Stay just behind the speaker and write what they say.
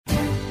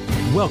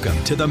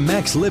Welcome to the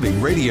Max Living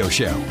Radio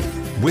Show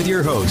with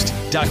your host,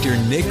 Dr.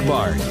 Nick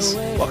Barnes.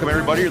 Welcome,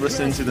 everybody. You're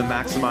listening to the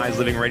Maximize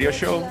Living Radio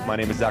Show. My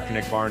name is Dr.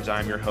 Nick Barnes.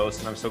 I'm your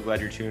host, and I'm so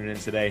glad you're tuning in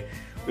today.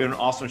 We have an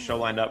awesome show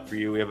lined up for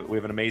you. We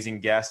have an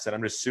amazing guest that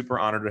I'm just super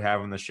honored to have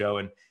on the show.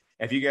 And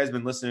if you guys have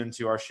been listening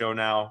to our show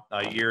now,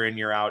 year in,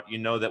 year out, you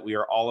know that we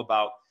are all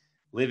about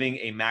living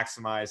a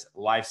maximized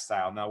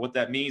lifestyle. Now, what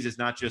that means is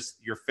not just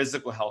your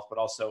physical health, but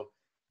also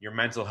your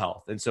mental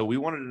health. And so we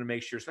wanted to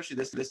make sure, especially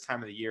this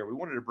time of the year, we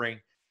wanted to bring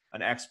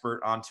an expert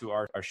onto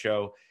our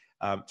show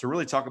to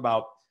really talk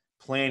about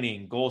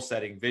planning, goal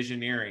setting,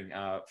 visioneering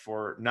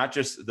for not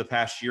just the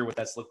past year, what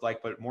that's looked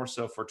like, but more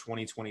so for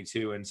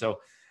 2022. And so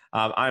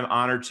I'm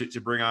honored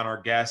to bring on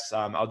our guests.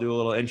 I'll do a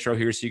little intro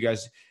here so you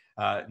guys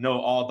know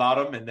all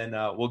about them, and then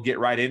we'll get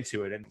right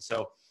into it. And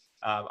so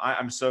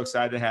I'm so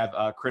excited to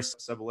have Chris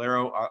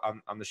Cebollero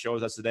on the show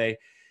with us today.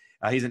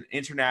 He's an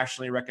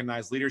internationally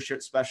recognized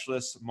leadership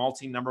specialist,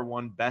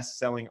 multi-number-1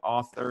 best-selling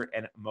author,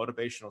 and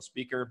motivational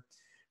speaker.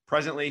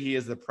 Presently, he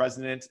is the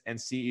president and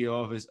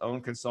CEO of his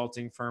own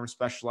consulting firm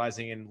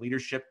specializing in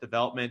leadership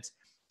development,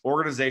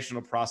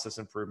 organizational process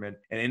improvement,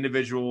 and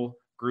individual,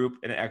 group,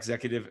 and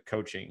executive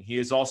coaching. He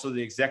is also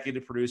the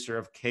executive producer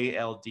of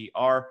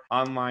KLDR,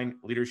 online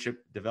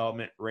leadership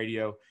development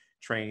radio,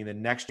 training the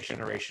next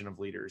generation of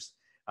leaders.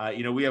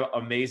 We have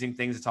amazing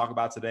things to talk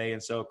about today.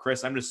 And so,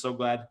 Chris, I'm just so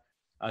glad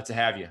to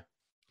have you.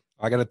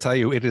 I got to tell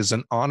you, it is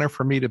an honor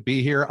for me to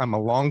be here. I'm a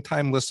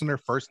longtime listener,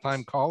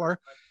 first-time caller.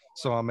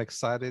 So I'm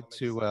excited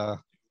to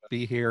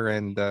be here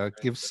and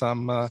give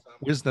some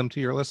wisdom to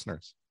your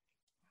listeners.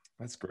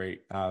 That's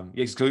great.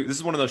 This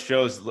is one of those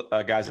shows,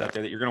 guys out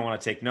there, that you're going to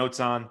want to take notes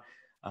on.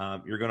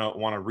 You're going to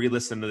want to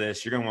re-listen to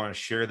this. You're going to want to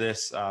share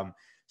this.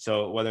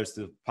 So whether it's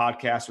the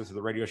podcast or through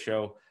the radio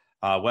show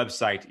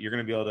website, you're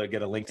going to be able to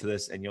get a link to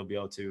this, and you'll be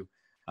able to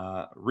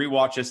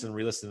rewatch this and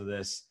re-listen to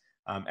this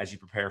as you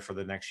prepare for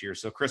the next year.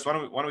 So, Chris, why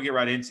don't we get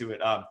right into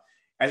it?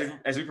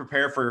 As we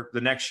prepare for the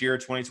next year,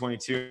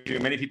 2022,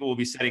 many people will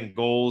be setting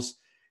goals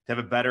to have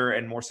a better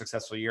and more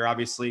successful year,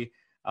 obviously.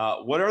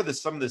 What are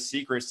some of the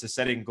secrets to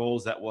setting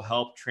goals that will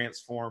help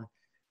transform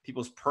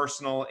people's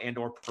personal and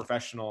or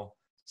professional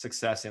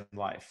success in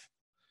life?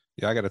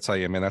 Yeah, I got to tell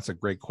you, man, that's a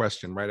great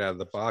question right out of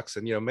the box.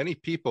 And, many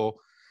people,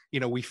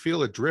 we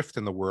feel adrift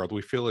in the world.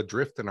 We feel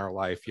adrift in our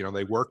life.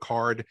 They work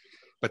hard,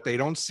 but they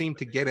don't seem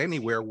to get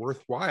anywhere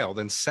worthwhile.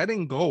 Then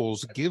setting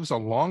goals gives a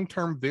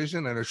long-term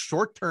vision and a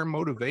short-term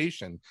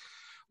motivation.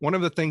 One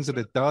of the things that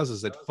it does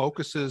is it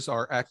focuses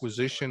our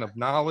acquisition of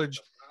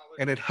knowledge,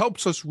 and it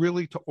helps us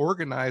really to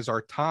organize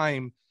our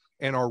time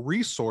and our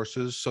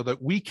resources so that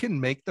we can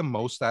make the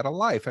most out of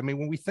life. I mean,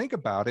 when we think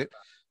about it,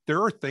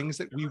 there are things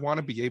that we want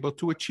to be able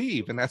to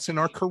achieve, and that's in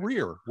our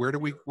career. Where do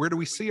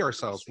we see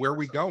ourselves? Where are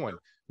we going?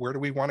 Where do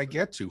we want to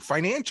get to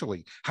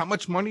financially? How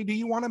much money do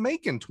you want to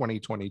make in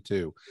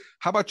 2022?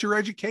 How about your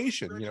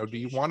education? Do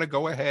you want to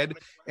go ahead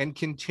and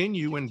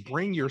continue and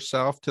bring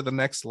yourself to the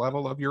next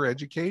level of your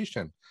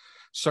education?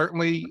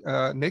 Certainly,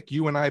 Nick,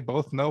 you and I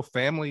both know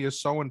family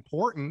is so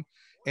important.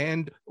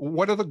 And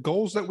what are the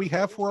goals that we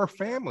have for our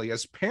family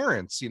as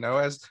parents,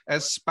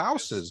 as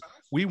spouses?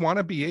 We want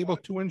to be able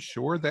to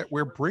ensure that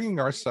we're bringing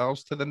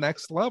ourselves to the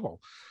next level.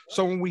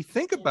 So when we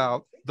think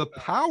about the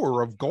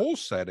power of goal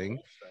setting,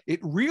 it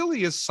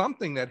really is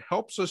something that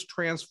helps us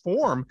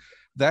transform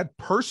that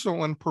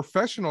personal and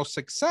professional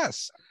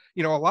success.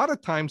 A lot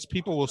of times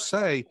people will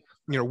say,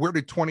 where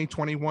did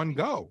 2021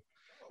 go?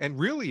 And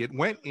really, it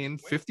went in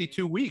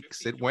 52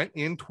 weeks. It went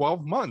in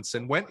 12 months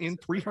and went in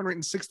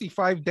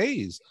 365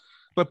 days.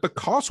 But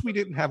because we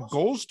didn't have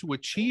goals to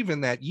achieve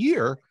in that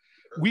year,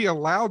 we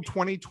allowed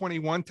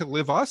 2021 to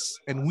live us,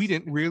 and we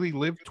didn't really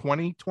live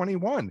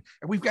 2021.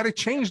 And we've got to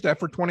change that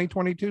for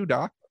 2022,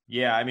 Doc.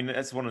 Yeah, I mean,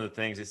 that's one of the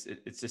things.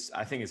 It's just,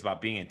 I think it's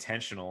about being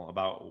intentional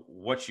about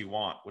what you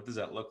want. What does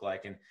that look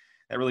like? And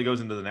that really goes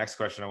into the next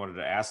question I wanted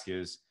to ask you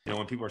is,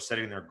 when people are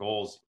setting their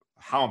goals,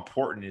 how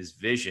important is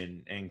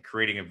vision and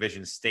creating a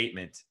vision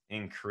statement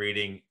in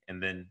creating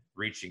and then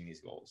reaching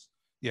these goals?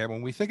 Yeah,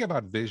 when we think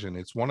about vision,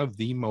 it's one of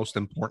the most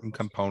important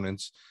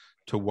components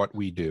to what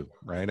we do,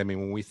 right? I mean,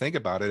 when we think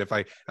about it, if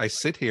I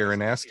sit here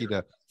and ask you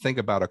to think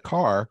about a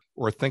car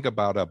or think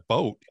about a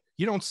boat,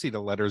 you don't see the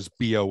letters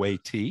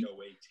B-O-A-T.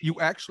 You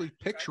actually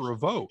picture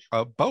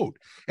a boat.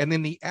 And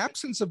in the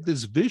absence of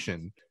this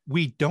vision,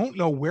 we don't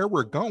know where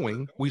we're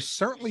going. We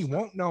certainly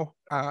won't know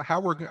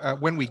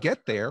when we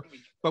get there,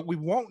 but we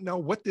won't know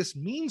what this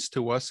means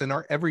to us in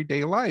our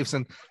everyday lives.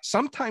 And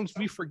sometimes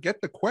we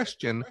forget the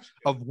question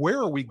of where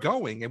are we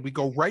going, and we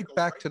go right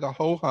back to the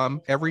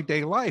ho-hum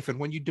everyday life. And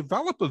when you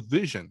develop a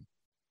vision,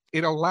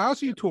 it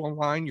allows you to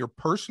align your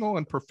personal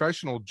and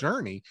professional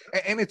journey.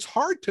 And it's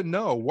hard to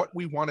know what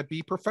we want to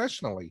be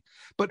professionally.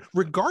 But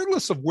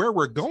regardless of where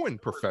we're going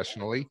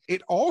professionally,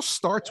 it all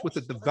starts with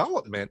the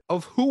development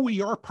of who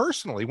we are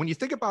personally. When you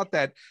think about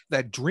that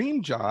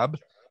dream job,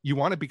 you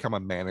want to become a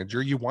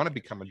manager, you want to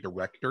become a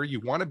director,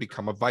 you want to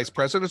become a vice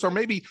president, or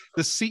maybe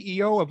the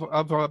CEO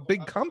of a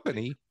big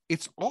company.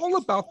 It's all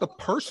about the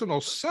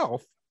personal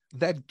self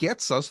that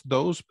gets us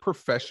those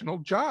professional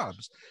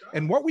jobs.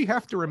 And what we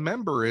have to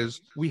remember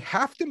is we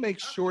have to make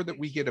sure that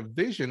we get a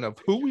vision of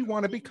who we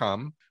want to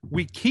become.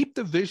 We keep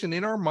the vision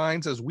in our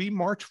minds as we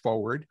march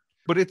forward.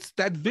 But it's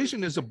that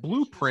vision is a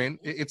blueprint.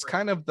 It's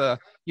kind of the,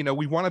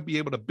 we want to be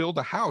able to build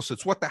a house.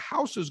 It's what the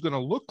house is going to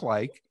look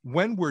like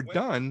when we're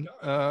done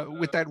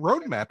with that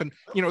roadmap. And,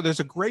 there's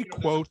a great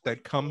quote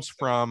that comes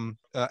from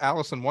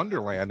Alice in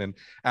Wonderland. And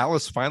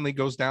Alice finally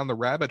goes down the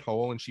rabbit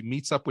hole and she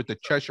meets up with the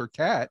Cheshire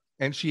Cat.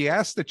 And she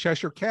asks the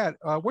Cheshire Cat,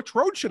 which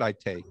road should I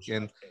take?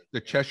 And the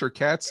Cheshire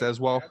Cat says,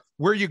 well,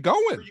 where are you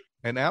going?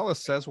 And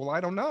Alice says, well, I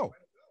don't know.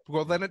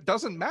 Well, then it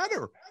doesn't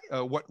matter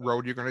what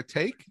road you're going to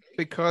take,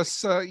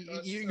 because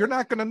you're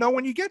not going to know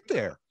when you get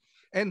there.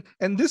 And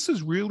this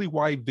is really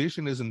why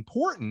vision is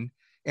important,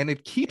 and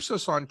it keeps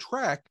us on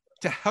track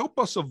to help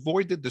us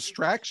avoid the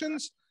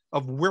distractions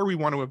of where we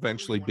want to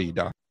eventually be,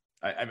 Doc.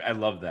 I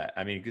love that.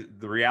 I mean,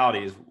 the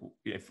reality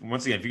is,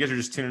 once again, if you guys are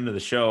just tuning into the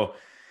show,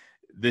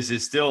 this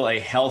is still a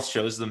health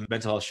show. This is the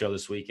mental health show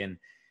this week. And,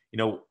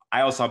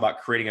 I also talk about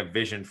creating a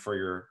vision for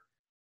your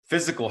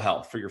physical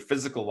health, for your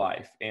physical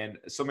life. And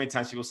so many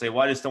times people say,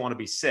 well, I just don't want to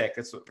be sick.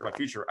 That's my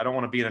future. I don't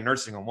want to be in a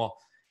nursing home. Well,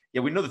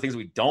 yeah, we know the things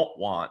we don't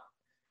want,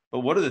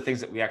 but what are the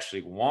things that we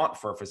actually want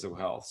for our physical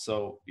health?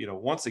 So,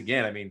 once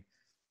again, I mean,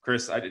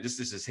 Chris, this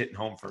is hitting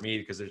home for me,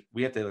 because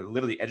we have to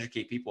literally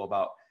educate people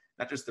about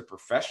not just the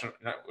professional,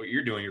 not what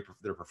you're doing,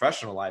 their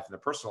professional life and their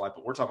personal life,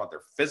 but we're talking about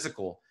their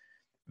physical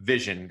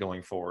vision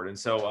going forward. And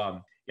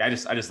so, I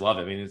just love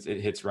it. I mean,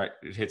 it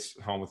hits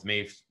home with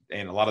me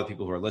and a lot of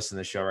people who are listening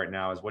to the show right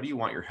now is, what do you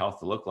want your health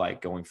to look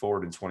like going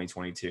forward in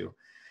 2022?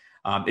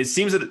 It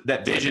seems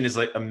that vision is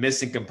like a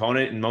missing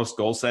component in most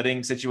goal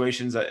setting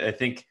situations. I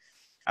think,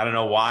 I don't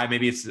know why,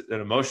 maybe it's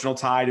an emotional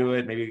tie to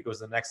it. Maybe it goes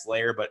to the next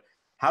layer, but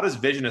how does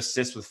vision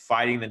assist with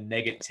fighting the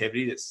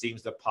negativity that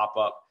seems to pop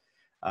up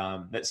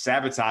that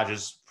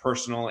sabotages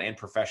personal and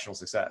professional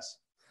success?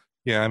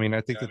 Yeah, I mean, I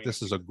think that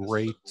this is a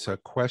great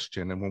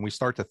question. And when we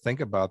start to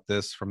think about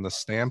this from the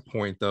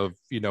standpoint of,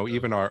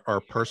 even our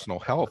personal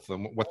health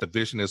and what the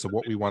vision is of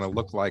what we want to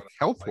look like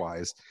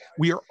health-wise,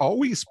 we are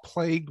always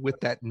plagued with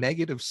that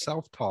negative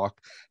self-talk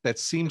that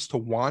seems to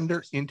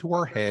wander into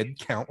our head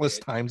countless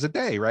times a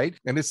day, right?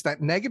 And it's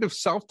that negative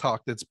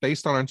self-talk that's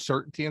based on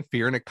uncertainty and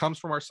fear, and it comes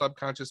from our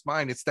subconscious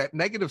mind. It's that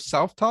negative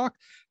self-talk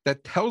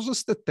that tells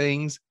us the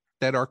things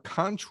that are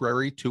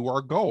contrary to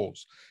our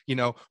goals.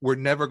 We're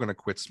never going to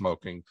quit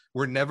smoking.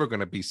 We're never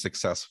going to be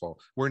successful.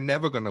 We're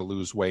never going to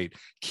lose weight.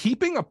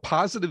 Keeping a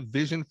positive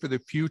vision for the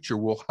future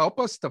will help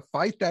us to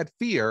fight that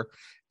fear,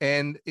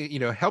 and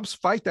helps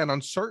fight that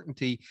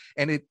uncertainty,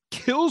 and it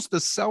kills the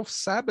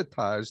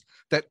self-sabotage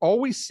that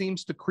always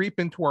seems to creep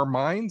into our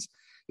minds.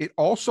 It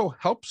also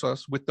helps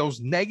us with those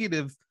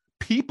negative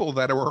people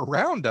that are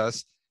around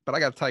us. But I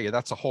got to tell you,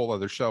 that's a whole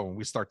other show when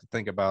we start to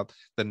think about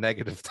the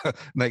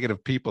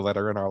negative people that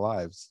are in our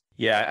lives.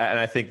 Yeah, and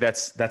I think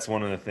that's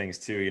one of the things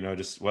too.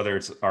 Just whether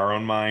it's our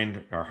own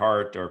mind, our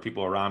heart, or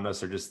people around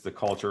us, or just the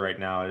culture right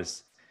now,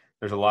 there's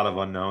a lot of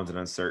unknowns and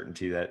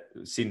uncertainty that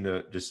seem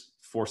to just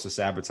force the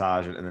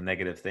sabotage and the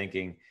negative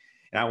thinking.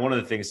 And one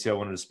of the things too, I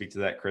wanted to speak to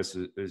that, Chris,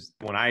 is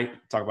when I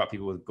talk about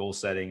people with goal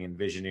setting and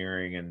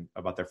visioneering and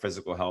about their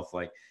physical health,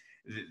 like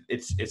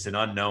it's an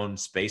unknown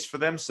space for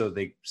them. So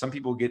some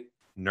people get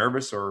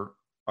nervous or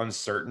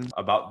uncertain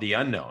about the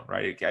unknown,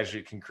 right? It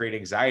actually can create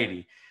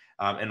anxiety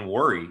and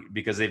worry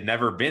because they've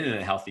never been in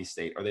a healthy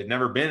state, or they've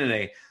never been in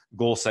a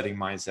goal setting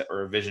mindset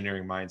or a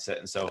visioneering mindset.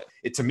 And so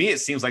to me,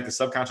 it seems like the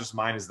subconscious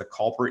mind is the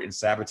culprit in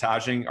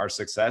sabotaging our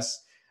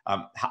success.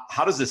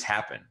 How does this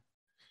happen?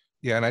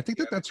 Yeah, and I think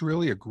that that's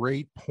really a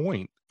great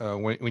point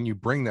when you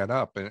bring that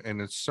up. And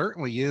it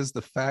certainly is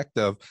the fact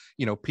of,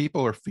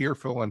 people are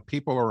fearful and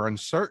people are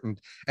uncertain.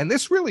 And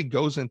this really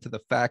goes into the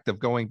fact of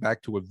going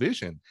back to a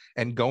vision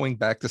and going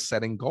back to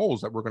setting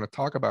goals that we're going to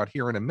talk about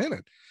here in a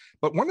minute.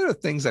 But one of the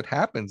things that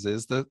happens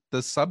is the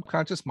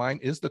subconscious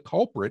mind is the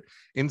culprit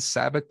in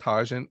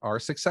sabotaging our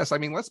success. I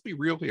mean, let's be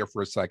real here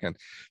for a second.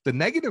 The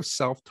negative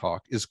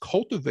self-talk is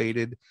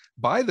cultivated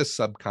by the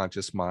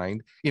subconscious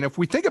mind. If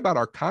we think about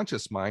our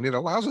conscious mind, it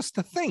allows us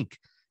to think.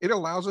 It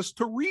allows us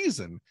to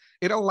reason.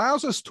 It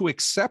allows us to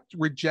accept,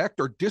 reject,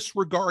 or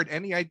disregard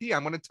any idea.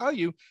 I'm going to tell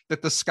you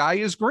that the sky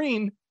is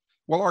green.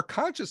 Well, our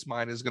conscious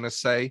mind is going to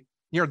say,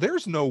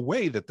 there's no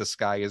way that the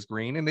sky is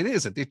green, and it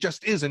isn't. It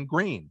just isn't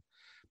green.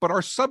 But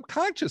our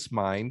subconscious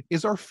mind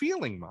is our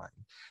feeling mind.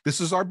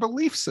 This is our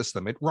belief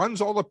system. It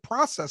runs all the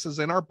processes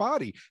in our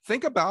body.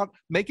 Think about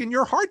making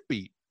your heart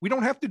beat. We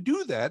don't have to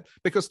do that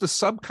because the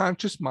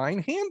subconscious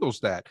mind handles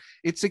that.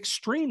 It's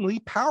extremely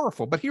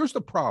powerful. But here's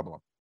the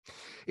problem.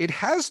 It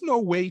has no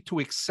way to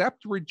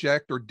accept,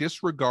 reject, or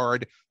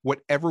disregard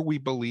whatever we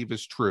believe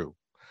is true.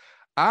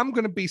 I'm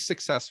going to be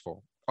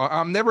successful.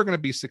 I'm never going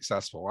to be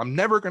successful. I'm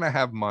never going to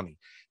have money.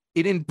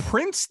 It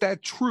imprints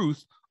that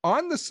truth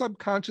on the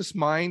subconscious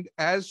mind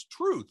as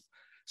truth.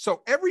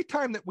 So every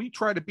time that we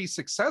try to be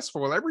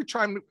successful, every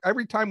time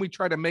we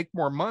try to make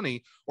more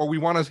money, or we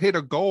want to hit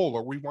a goal,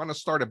 or we want to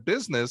start a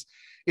business,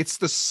 it's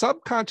the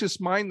subconscious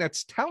mind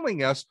that's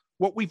telling us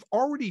what we've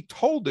already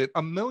told it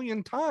a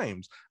million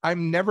times.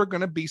 I'm never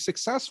going to be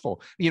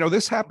successful.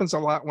 This happens a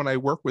lot when I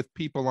work with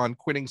people on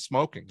quitting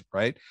smoking,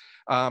 right?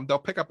 They'll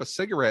pick up a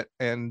cigarette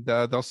and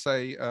they'll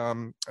say,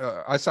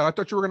 I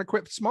thought you were going to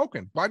quit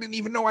smoking. Well, I didn't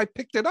even know I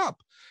picked it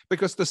up,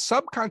 because the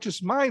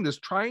subconscious mind is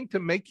trying to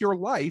make your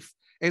life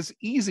as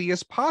easy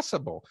as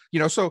possible.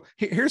 So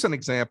here's an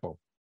example.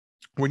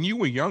 When you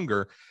were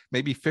younger,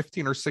 maybe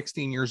 15 or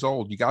 16 years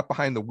old, you got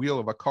behind the wheel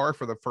of a car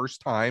for the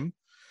first time,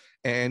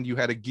 and you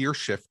had a gear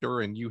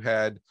shifter, and you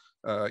had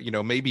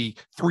maybe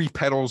 3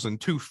 pedals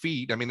and 2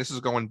 feet. I mean, this is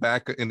going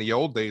back in the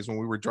old days when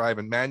we were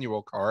driving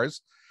manual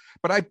cars.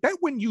 But I bet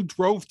when you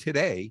drove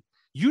today,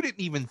 you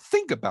didn't even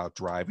think about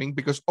driving,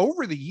 because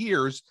over the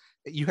years,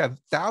 you have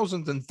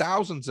thousands and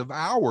thousands of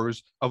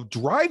hours of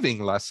driving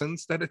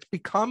lessons that it's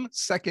become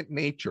second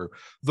nature.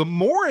 The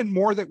more and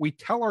more that we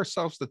tell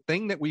ourselves the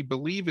thing that we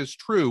believe is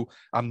true,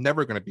 I'm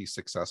never going to be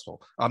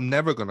successful. I'm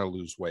never going to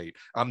lose weight.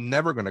 I'm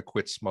never going to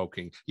quit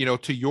smoking.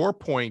 To your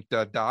point,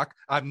 Doc,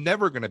 I'm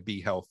never going to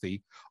be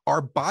healthy.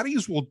 Our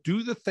bodies will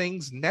do the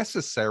things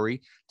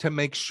necessary to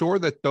make sure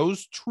that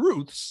those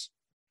truths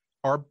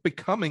are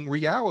becoming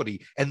reality.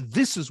 And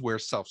this is where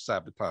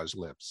self-sabotage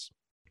lives.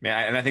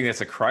 Yeah, and I think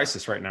that's a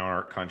crisis right now in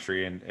our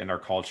country and our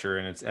culture.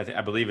 And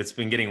I believe it's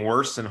been getting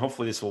worse, and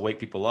hopefully this will wake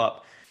people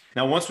up.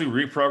 Now, once we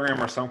reprogram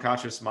our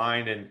subconscious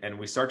mind and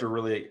we start to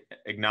really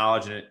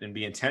acknowledge it and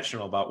be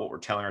intentional about what we're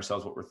telling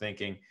ourselves, what we're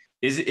thinking,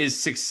 is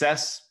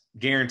success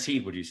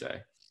guaranteed, would you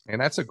say?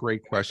 And that's a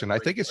great question. I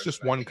think it's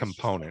just one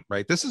component,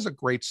 right? This is a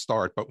great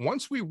start. But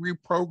once we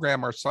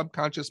reprogram our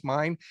subconscious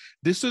mind,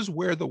 this is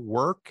where the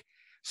work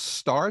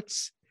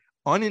starts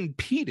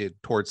unimpeded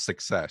towards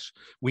success.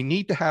 We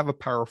need to have a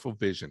powerful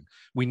vision.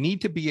 We need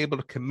to be able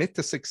to commit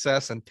to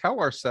success and tell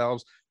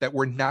ourselves that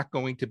we're not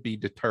going to be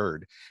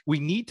deterred.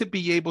 We need to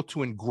be able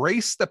to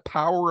embrace the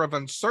power of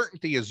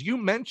uncertainty, as you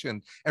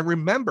mentioned. And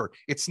remember,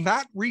 it's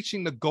not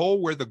reaching the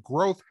goal where the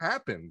growth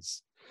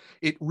happens.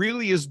 It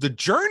really is the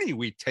journey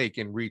we take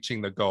in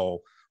reaching the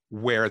goal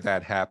where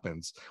that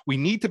happens. We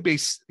need to be,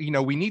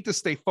 we need to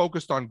stay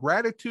focused on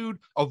gratitude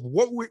of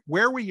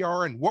where we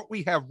are and what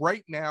we have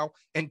right now,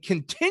 and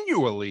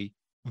continually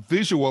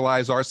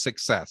visualize our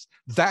success.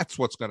 That's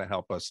what's going to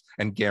help us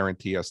and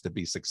guarantee us to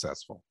be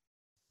successful.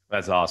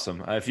 That's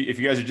awesome. If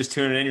you guys are just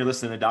tuning in, you're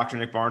listening to Dr.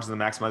 Nick Barnes on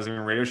the Maximizing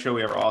Living Radio Show.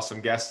 We have our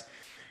awesome guest,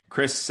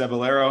 Chris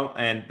Cebollero.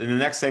 And in the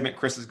next segment,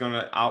 Chris is going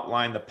to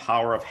outline the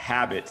power of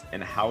habit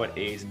and how it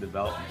aids in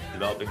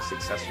developing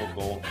successful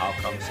goal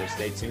outcomes. So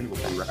stay tuned.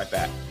 We'll be right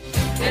back.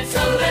 It's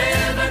a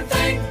living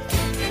thing.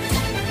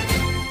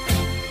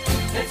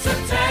 It's a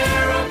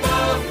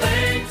terrible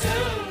thing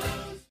to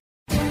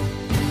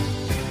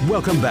lose.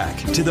 Welcome back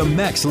to the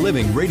Max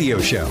Living Radio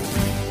Show.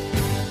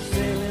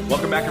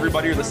 Welcome back,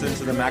 everybody. You're listening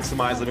to the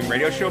Maximize Living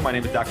Radio Show. My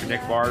name is Dr.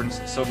 Nick Barnes.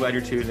 So glad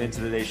you're tuning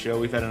into today's show.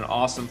 We've had an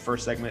awesome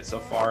first segment so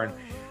far. And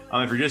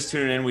if you're just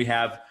tuning in, we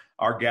have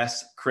our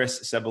guest,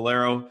 Chris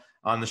Cebollero,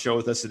 on the show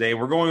with us today.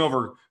 We're going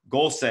over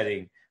goal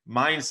setting,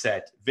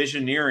 mindset,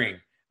 visioneering,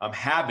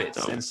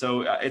 habits. And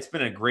so it's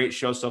been a great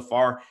show so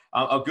far.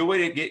 A good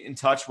way to get in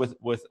touch with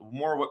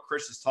more of what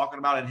Chris is talking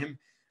about and him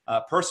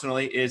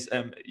personally is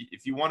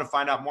if you want to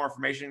find out more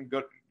information,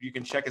 you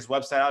can check his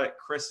website out at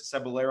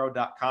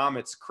chriscebollero.com.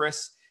 It's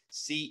Chris,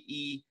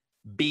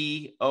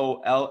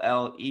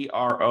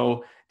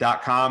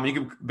 CEBOLLERO.com. You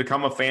can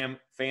become a fan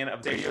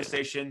of the radio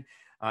station.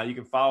 You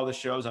can follow the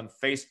shows on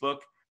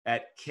Facebook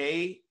at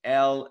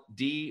KLDR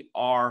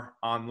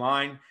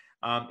Online.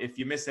 If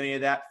you miss any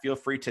of that, feel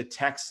free to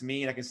text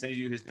me and I can send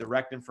you his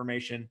direct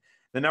information.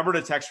 The number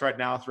to text right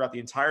now throughout the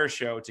entire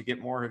show to get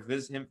more of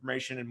his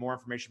information and more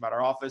information about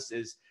our office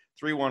is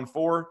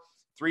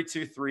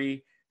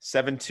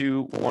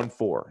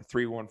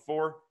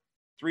 314-323-7214.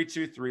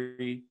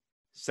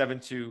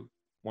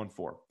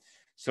 314-323-7214.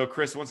 So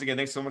Chris, once again,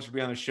 thanks so much for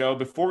being on the show.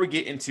 Before we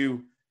get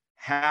into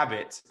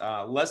habit,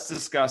 let's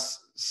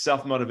discuss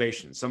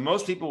self-motivation. So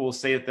most people will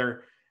say that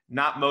they're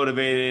not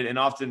motivated and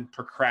often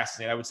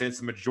procrastinate. I would say it's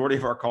the majority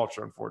of our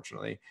culture,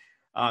 unfortunately.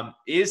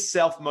 Is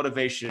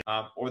self-motivation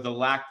or the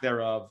lack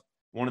thereof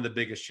one of the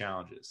biggest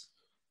challenges?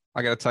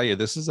 I got to tell you,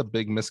 this is a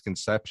big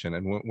misconception.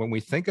 And when we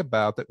think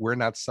about that we're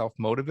not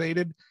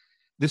self-motivated,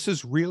 this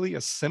is really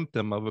a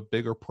symptom of a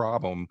bigger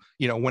problem.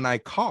 When I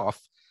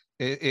cough,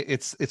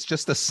 it's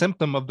just a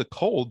symptom of the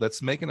cold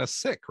that's making us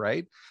sick,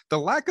 right? The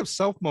lack of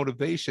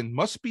self-motivation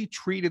must be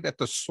treated at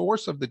the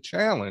source of the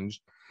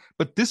challenge.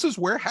 But this is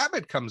where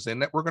habit comes in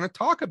that we're going to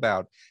talk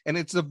about. And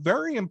it's a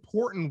very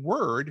important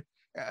word.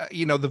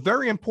 The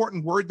very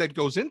important word that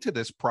goes into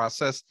this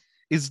process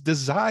is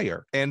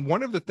desire. And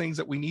one of the things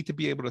that we need to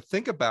be able to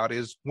think about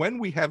is when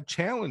we have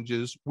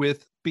challenges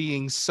with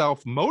being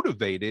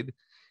self-motivated,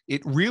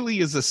 it really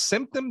is a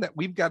symptom that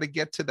we've got to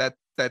get to that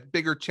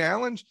bigger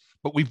challenge,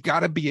 but we've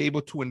got to be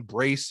able to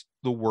embrace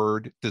the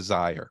word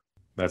desire.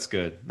 That's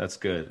good. That's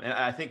good. And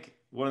I think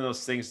one of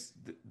those things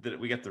that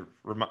we get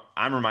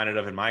I'm reminded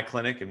of in my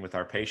clinic and with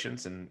our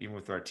patients and even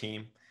with our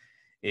team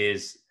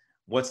is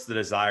what's the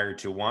desire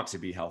to want to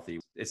be healthy.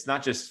 It's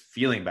not just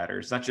feeling better.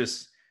 It's not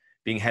just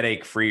being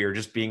headache free or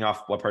just being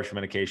off blood pressure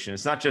medication.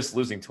 It's not just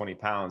losing 20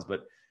 pounds,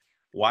 but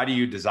why do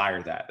you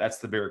desire that? That's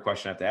the bigger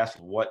question I have to ask.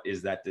 What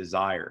is that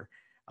desire?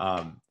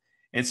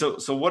 And so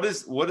what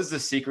is the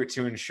secret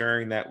to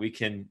ensuring that we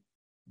can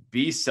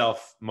be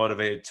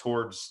self-motivated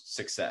towards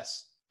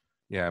success?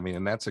 Yeah, I mean,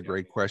 and that's a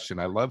great question.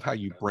 I love how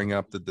you bring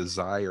up the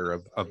desire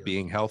of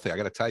being healthy. I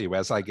got to tell you,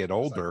 as I get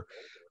older,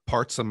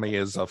 parts of me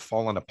is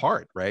falling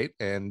apart, right?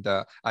 And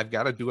I've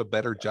got to do a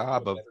better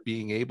job of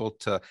being able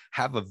to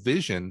have a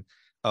vision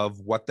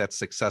of what that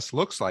success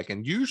looks like.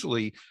 And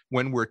usually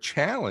when we're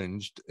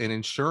challenged in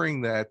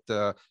ensuring that,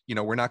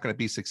 we're not going to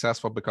be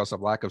successful because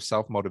of lack of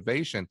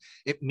self-motivation,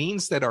 it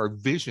means that our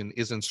vision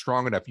isn't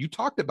strong enough. You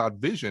talked about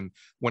vision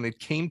when it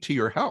came to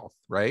your health,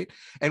 right?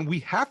 And we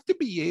have to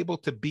be able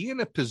to be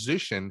in a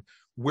position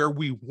where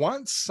we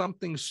want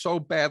something so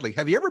badly.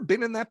 Have you ever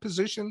been in that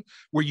position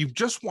where you've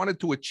just wanted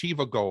to achieve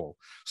a goal,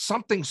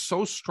 something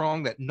so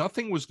strong that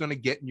nothing was going to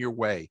get in your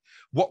way?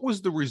 What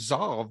was the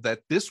resolve that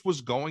this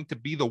was going to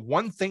be the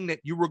one thing that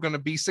you were going to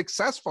be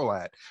successful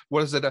at?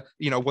 Was it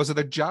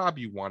a job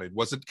you wanted?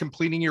 Was it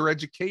completing your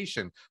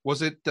education?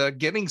 Was it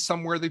getting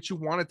somewhere that you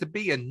wanted to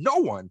be? And no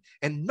one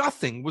and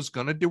nothing was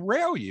going to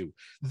derail you.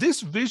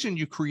 This vision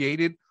you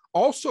created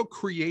also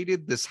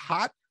created this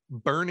hot,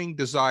 burning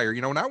desire.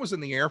 When I was in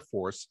the Air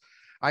Force,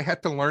 I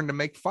had to learn to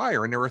make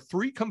fire. And there are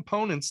 3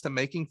 components to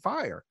making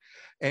fire.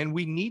 And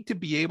we need to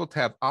be able to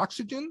have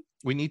oxygen.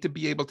 We need to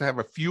be able to have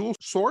a fuel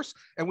source,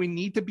 and we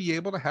need to be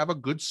able to have a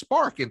good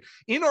spark. And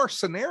in our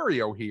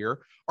scenario here,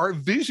 our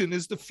vision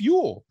is the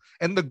fuel,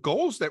 and the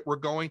goals that we're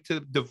going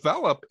to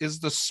develop is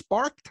the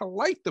spark to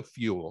light the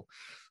fuel.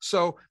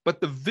 But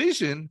the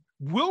vision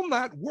will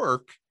not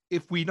work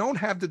if we don't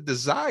have the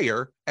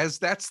desire, as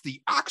that's the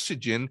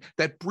oxygen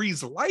that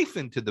breathes life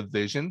into the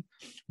vision.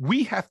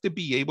 We have to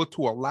be able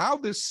to allow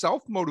this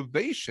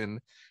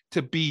self-motivation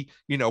to be,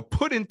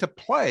 put into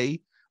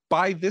play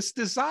by this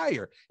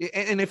desire.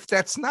 And if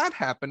that's not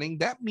happening,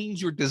 that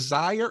means your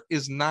desire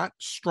is not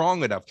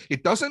strong enough.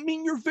 It doesn't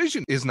mean your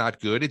vision is not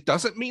good. It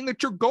doesn't mean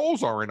that your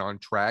goals aren't on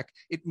track.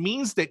 It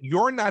means that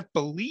you're not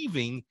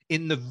believing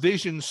in the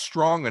vision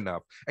strong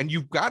enough. And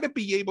you've got to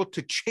be able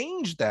to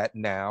change that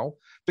now,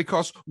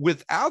 because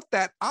without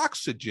that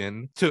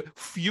oxygen to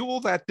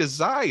fuel that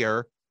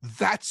desire,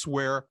 that's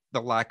where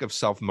the lack of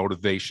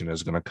self-motivation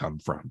is going to come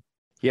from.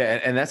 Yeah.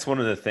 And that's one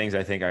of the things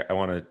I think I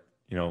want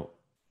to,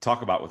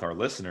 talk about with our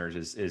listeners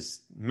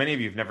is many of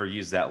you have never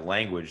used that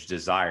language,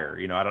 desire.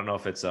 I don't know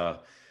if it's a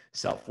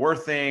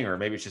self-worth thing or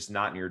maybe it's just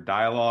not in your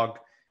dialogue,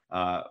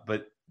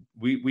 but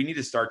we need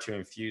to start to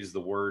infuse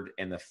the word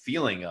and the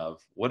feeling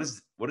of what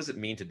does it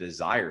mean to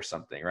desire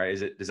something, right?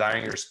 Is it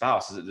desiring your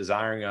spouse? Is it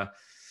desiring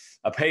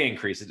a pay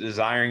increase? Is it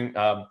desiring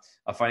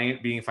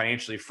being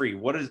financially free?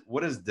 What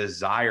does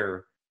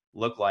desire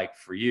look like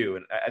for you?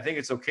 And I think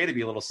it's okay to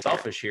be a little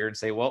selfish here and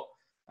say, well,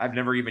 I've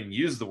never even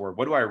used the word.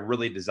 What do I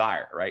really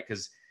desire, right?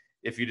 Because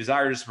if you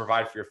desire just to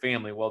provide for your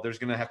family, well, there's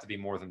going to have to be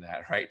more than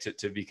that, right?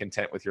 To be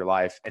content with your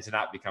life and to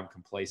not become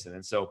complacent.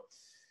 And so,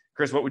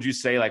 Chris, what would you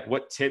say? Like,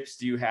 what tips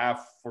do you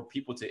have for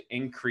people to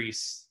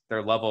increase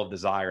their level of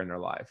desire in their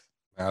life?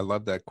 I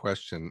love that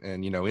question.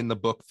 And, in the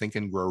book, Think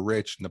and Grow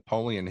Rich,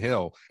 Napoleon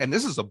Hill, and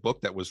this is a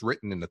book that was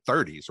written in the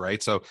 30s,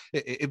 right? So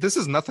this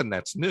is nothing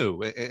that's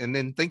new. And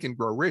then Think and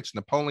Grow Rich,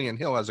 Napoleon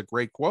Hill has a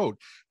great quote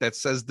that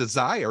says,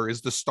 desire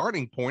is the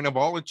starting point of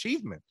all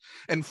achievement.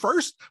 And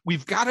first,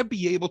 we've got to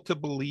be able to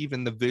believe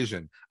in the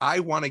vision. I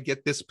want to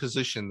get this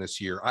position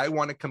this year. I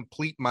want to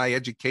complete my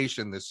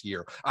education this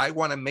year. I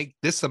want to make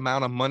this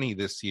amount of money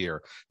this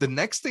year. The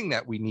next thing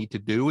that we need to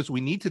do is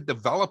we need to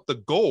develop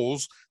the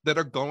goals that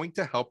are going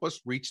to help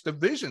us reach the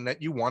vision that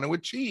you want to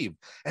achieve.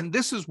 And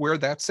this is where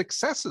that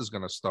success is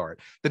going to start.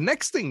 The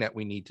next thing that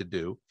we need to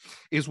do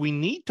is we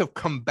need to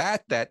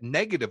combat that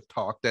negative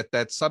talk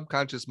that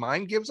subconscious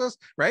mind gives us,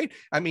 right?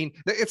 I mean,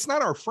 it's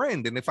not our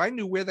friend. And if I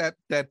knew where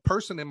that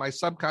person in my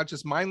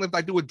subconscious mind lived,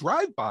 I'd do a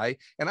drive-by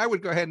and I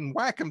would go ahead and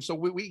whack him. So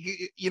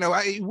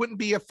it wouldn't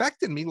be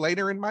affecting me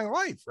later in my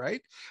life,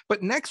 right?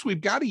 But next,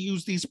 we've got to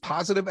use these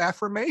positive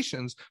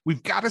affirmations.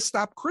 We've got to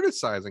stop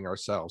criticizing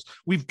ourselves.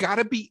 We've got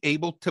to be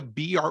able to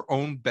be our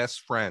own best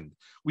friend.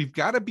 We've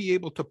got to be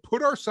able to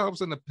put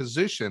ourselves in a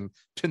position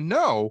to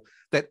know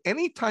that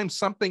anytime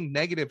something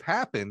negative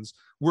happens,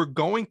 we're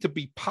going to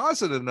be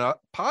positive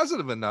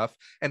enough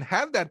and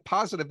have that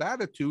positive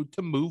attitude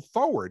to move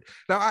forward.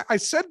 Now, I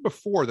said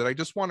before that I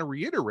just want to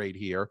reiterate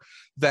here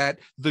that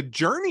the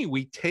journey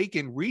we take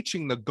in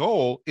reaching the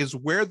goal is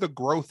where the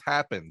growth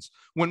happens.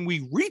 When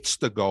we reach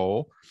the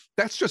goal,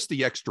 that's just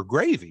the extra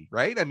gravy,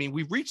 right? I mean,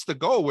 we've reached the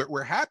goal,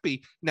 we're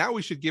happy. Now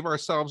we should give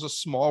ourselves a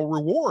small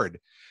reward.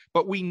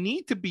 But we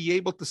need to be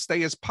able to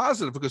stay as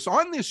positive, because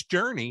on this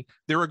journey,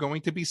 there are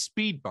going to be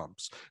speed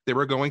bumps. There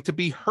are going to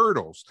be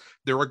hurdles.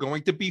 There are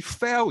going to be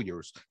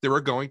failures. There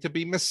are going to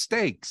be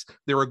mistakes.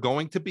 There are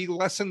going to be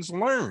lessons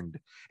learned.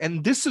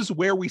 And this is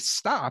where we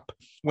stop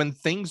when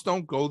things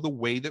don't go the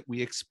way that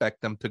we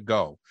expect them to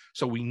go.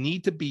 So we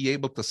need to be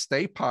able to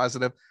stay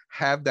positive,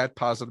 have that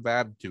positive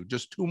attitude.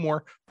 Just 2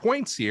 more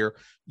points here.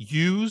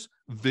 Use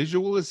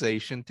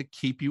visualization to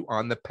keep you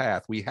on the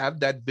path. We have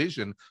that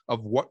vision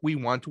of what we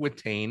want to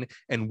attain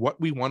and what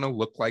we want to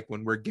look like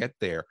when we get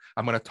there.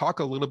 I'm going to talk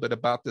a little bit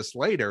about this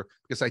later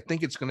because I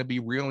think it's going to be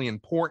really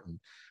important.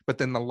 But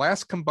then the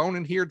last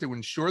component here to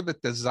ensure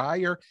that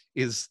desire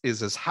is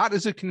as hot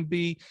as it can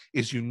be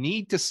is you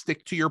need to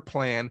stick to your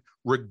plan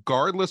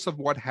regardless of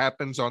what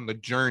happens on the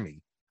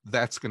journey.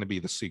 That's going to be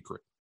the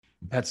secret.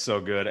 That's so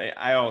good.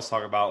 I always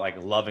talk about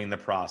like loving the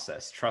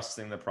process,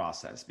 trusting the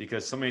process,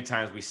 because so many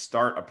times we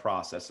start a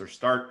process or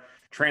start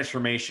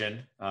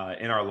transformation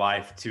in our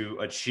life to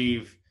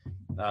achieve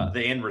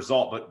the end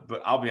result.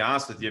 But I'll be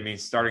honest with you. I mean,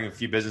 starting a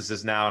few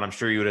businesses now, and I'm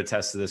sure you would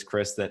attest to this,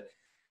 Chris, that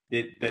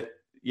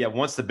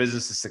once the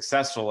business is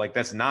successful, like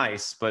that's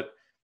nice, but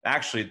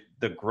actually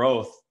the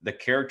growth, the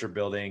character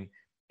building,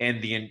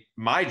 and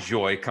my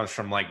joy comes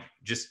from like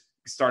just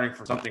starting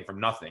from something from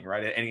nothing,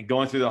 right? And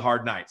going through the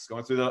hard nights,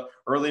 going through the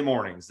early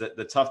mornings,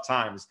 the tough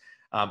times.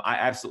 I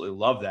absolutely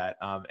love that.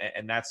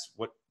 And that's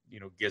what,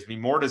 gives me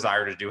more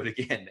desire to do it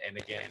again and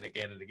again and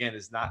again and again.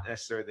 Is not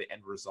necessarily the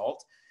end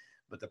result,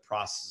 but the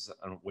process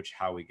on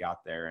how we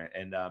got there.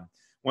 And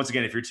once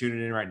again, if you're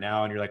tuning in right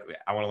now and you're like,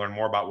 I want to learn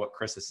more about what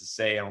Chris has to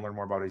say, I want to learn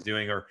more about what he's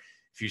doing, or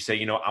if you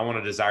say, I want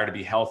a desire to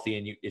be healthy,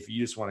 and if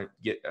you just want to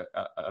get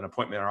an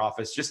appointment in our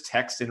office, just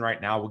text in right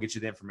now. We'll get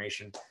you the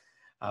information.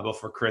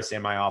 Both for Chris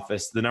and my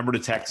office. The number to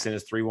text in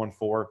is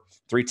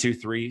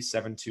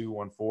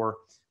 314-323-7214,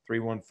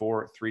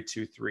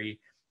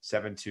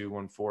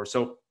 314-323-7214.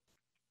 So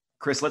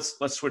Chris,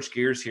 let's switch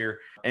gears here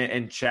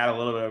and chat a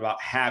little bit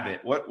about habit.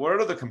 What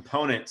are the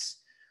components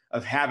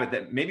of habit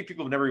that maybe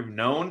people have never even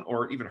known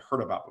or even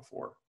heard about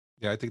before?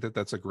 Yeah, I think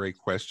that's a great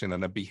question.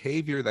 And a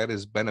behavior that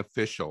is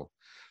beneficial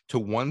to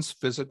one's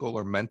physical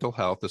or mental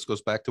health, this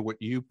goes back to what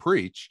you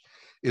preach,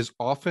 is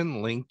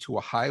often linked to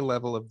a high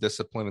level of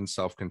discipline and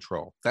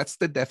self-control. That's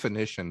the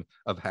definition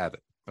of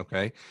habit,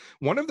 okay?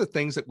 One of the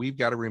things that we've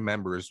got to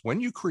remember is when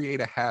you create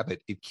a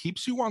habit, it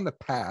keeps you on the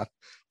path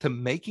to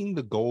making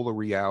the goal a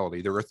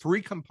reality. There are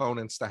three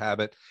components to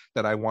habit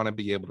that I want to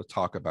be able to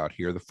talk about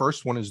here. The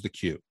first one is the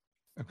cue.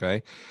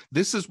 Okay.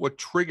 This is what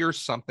triggers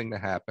something to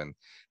happen.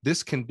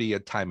 This can be a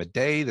time of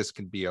day. This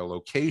can be a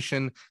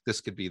location.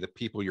 This could be the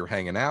people you're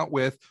hanging out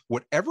with.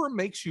 Whatever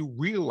makes you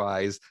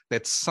realize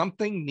that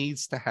something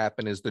needs to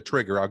happen is the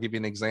trigger. I'll give you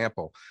an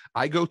example.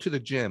 I go to the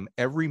gym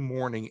every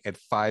morning at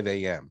 5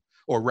 a.m.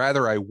 Or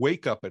rather, I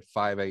wake up at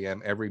 5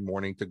 a.m. every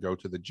morning to go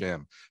to the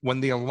gym. When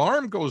the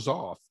alarm goes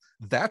off,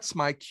 that's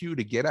my cue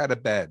to get out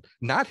of bed,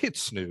 not hit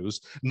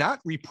snooze,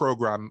 not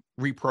reprogram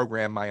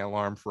my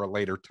alarm for a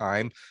later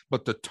time,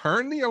 but to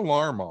turn the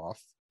alarm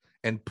off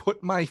and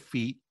put my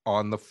feet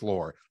on the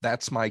floor.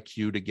 That's my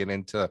cue to get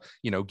into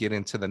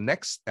the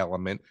next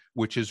element,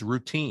 which is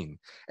routine.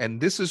 And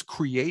this is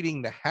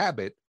creating the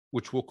habit,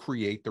 which will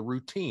create the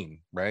routine,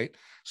 right?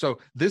 So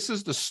this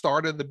is the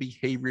start of the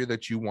behavior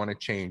that you want to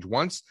change.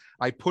 Once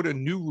I put a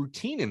new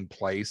routine in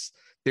place,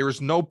 there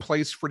is no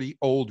place for the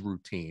old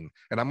routine.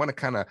 And I'm going to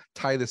kind of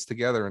tie this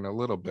together in a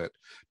little bit.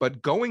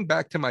 But going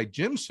back to my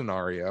gym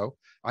scenario,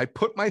 I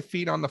put my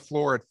feet on the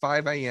floor at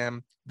 5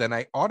 a.m., then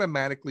I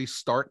automatically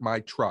start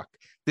my truck.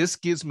 This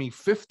gives me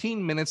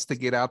 15 minutes to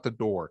get out the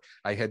door.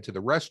 I head to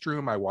the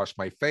restroom, I wash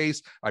my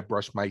face, I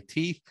brush my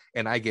teeth,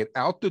 and I get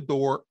out the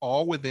door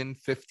all within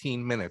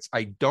 15 minutes.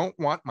 I don't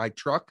want my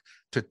truck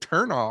to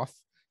turn off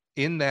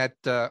in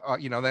that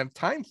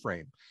time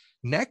frame.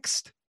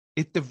 Next,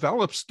 it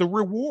develops the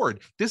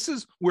reward. This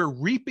is where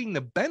reaping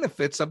the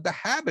benefits of the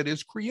habit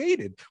is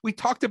created. We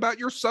talked about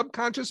your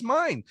subconscious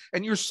mind,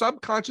 and your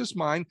subconscious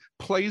mind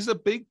plays a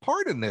big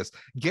part in this.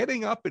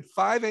 Getting up at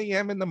 5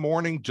 a.m. in the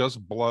morning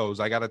just blows.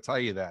 I got to tell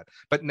you that.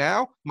 But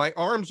now my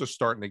arms are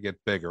starting to get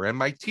bigger, and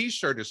my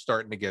t-shirt is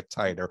starting to get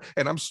tighter,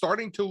 and I'm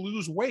starting to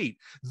lose weight.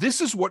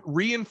 This is what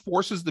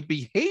reinforces the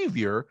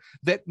behavior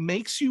that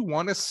makes you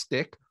want to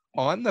stick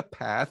on the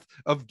path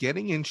of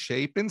getting in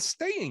shape and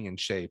staying in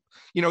shape.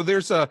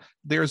 There's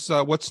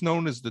what's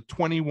known as the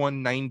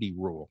 2190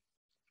 rule.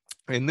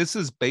 And this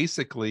is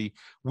basically,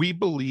 we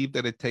believe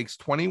that it takes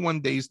 21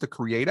 days to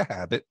create a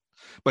habit,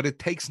 but it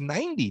takes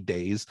 90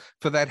 days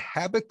for that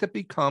habit to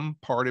become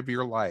part of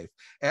your life.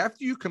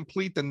 After you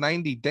complete the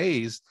 90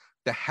 days,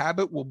 the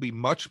habit will be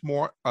much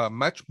more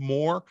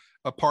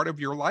a part of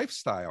your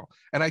lifestyle.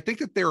 And I think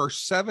that there are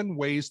 7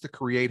 ways to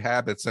create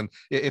habits. And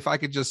if I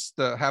could just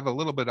have a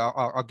little bit,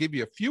 I'll give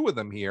you a few of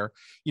them here.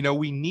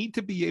 We need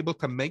to be able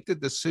to make the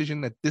decision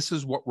that this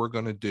is what we're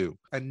going to do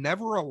and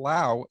never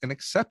allow an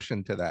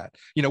exception to that.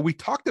 We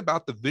talked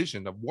about the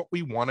vision of what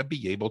we want to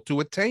be able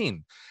to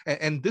attain.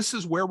 And this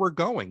is where we're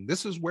going.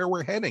 This is where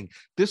we're heading.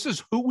 This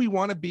is who we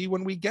want to be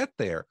when we get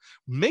there.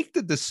 Make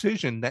the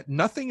decision that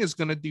nothing is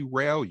going to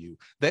derail you,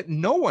 that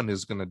no one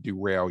is going to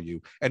derail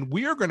you. And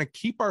we are going to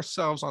keep ourselves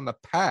on the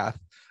path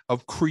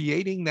of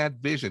creating that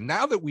vision.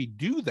 Now that we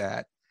do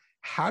that,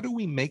 how do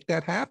we make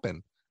that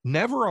happen?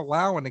 Never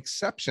allow an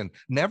exception.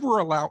 Never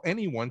allow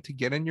anyone to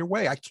get in your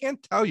way. I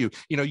can't tell you,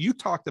 you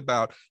talked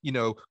about,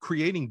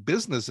 creating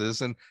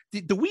businesses, and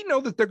do we know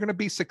that they're going to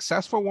be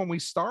successful when we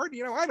start?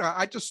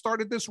 I just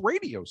started this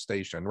radio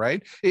station,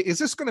 right? Is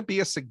this going to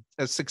be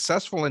a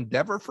successful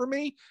endeavor for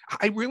me?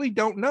 I really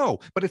don't know,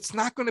 but it's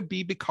not going to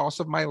be because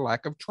of my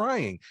lack of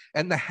trying.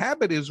 And the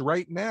habit is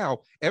right now,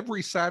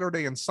 every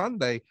Saturday and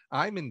Sunday,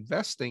 I'm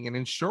investing and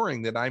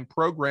ensuring that I'm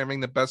programming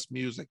the best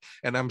music,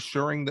 and I'm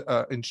ensuring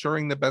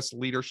the best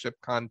leadership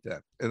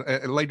content.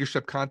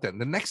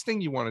 The next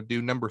thing you want to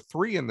do, number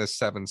 3 in this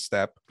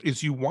 7-step,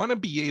 is you want to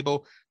be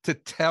able to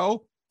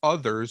tell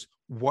others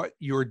what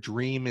your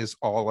dream is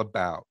all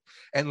about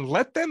and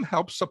let them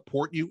help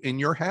support you in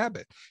your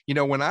habit.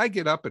 When I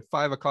get up at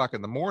 5 o'clock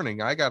in the morning,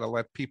 I got to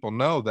let people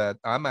know that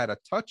I'm at a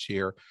touch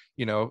here,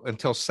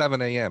 until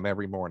 7 a.m.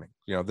 every morning.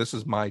 This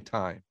is my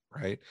time.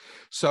 Right.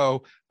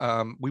 So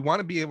we want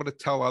to be able to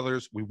tell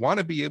others, we want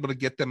to be able to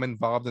get them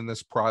involved in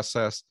this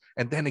process.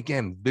 And then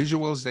again,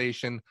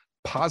 visualization,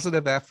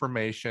 positive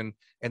affirmation.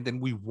 And then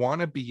we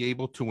want to be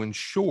able to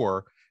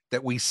ensure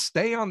that we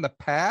stay on the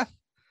path,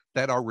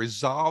 that our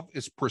resolve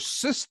is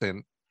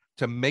persistent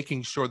to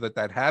making sure that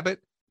that habit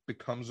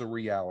becomes a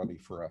reality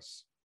for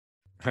us.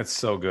 That's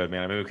so good,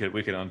 man. I mean,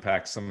 we could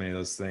unpack so many of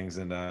those things.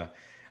 And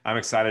I'm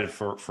excited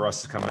for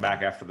us to come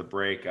back after the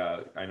break.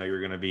 I know you're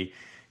going to be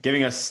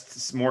giving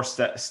us more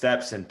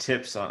steps and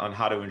tips on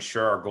how to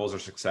ensure our goals are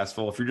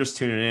successful. If you're just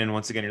tuning in,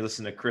 once again, you're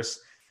listening to Chris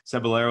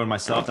Cebollero and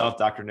myself,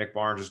 Dr. Nick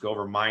Barnes, just go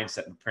over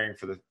mindset and preparing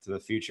for the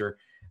future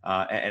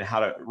and how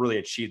to really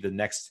achieve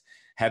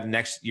have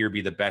next year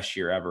be the best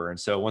year ever. And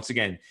so once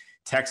again,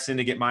 text in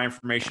to get my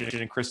information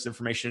and Chris'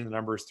 information. The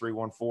number is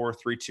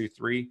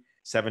 314-323-7214,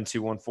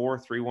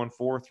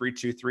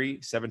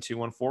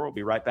 314-323-7214. We'll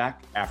be right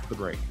back after the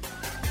break.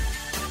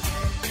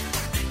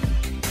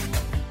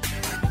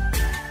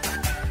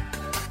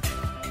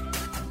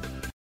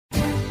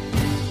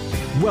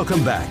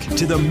 Welcome back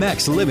to the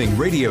Max Living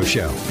Radio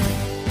Show.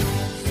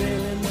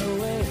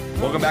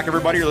 Welcome back,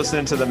 everybody. You're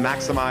listening to the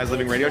Maximize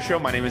Living Radio Show.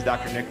 My name is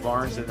Dr. Nick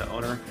Barnes, and the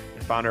owner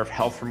and founder of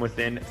Health From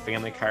Within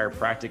Family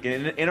Chiropractic.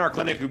 And in our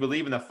clinic, we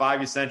believe in the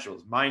 5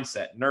 essentials: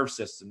 mindset, nerve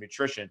system,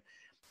 nutrition,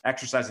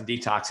 exercise, and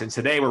detox. And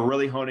today, we're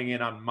really honing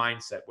in on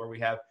mindset, where we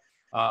have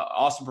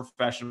awesome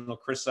professional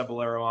Chris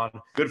Cebollero on,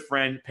 good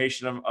friend,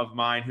 patient of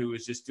mine, who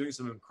is just doing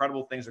some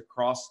incredible things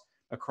across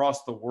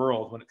the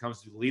world when it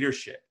comes to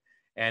leadership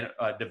and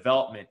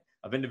development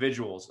of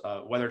individuals,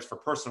 whether it's for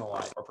personal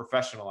life or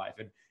professional life.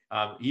 And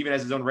he even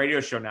has his own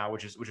radio show now,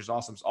 which is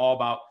awesome. It's all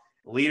about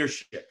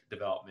leadership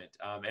development.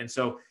 And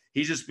so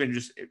he's just been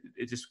just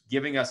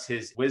giving us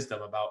his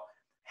wisdom about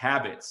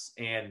habits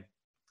and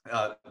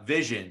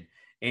vision,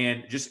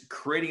 and just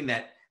creating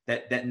that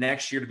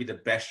next year to be the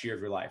best year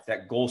of your life,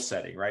 that goal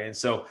setting, right? And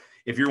so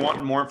if you're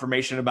wanting more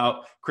information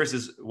about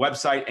Chris's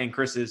website and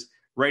Chris's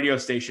radio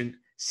station,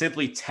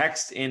 simply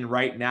text in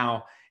right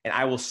now, and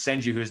I will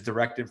send you his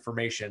direct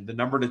information. The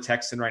number to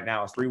text in right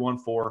now is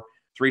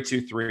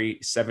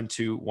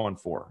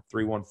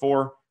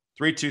 314-323-7214,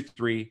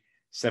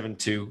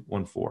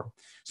 314-323-7214.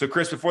 So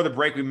Chris, before the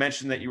break, we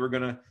mentioned that you were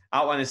going to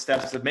outline the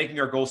steps of making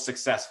our goals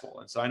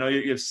successful. And so I know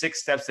you have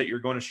 6 steps that you're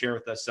going to share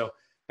with us. So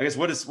I guess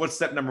what's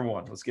step number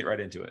 1? Let's get right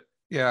into it.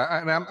 Yeah,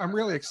 and I'm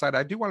really excited.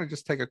 I do want to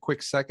just take a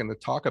quick second to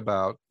talk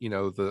about,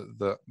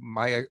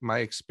 my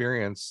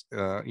experience,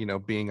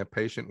 being a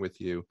patient with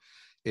you.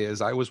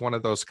 Is I was one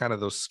of those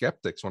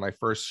skeptics when I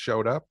first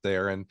showed up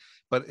there,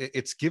 but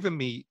it's given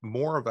me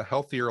more of a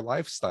healthier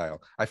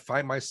lifestyle. I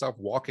find myself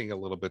walking a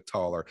little bit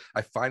taller.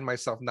 I find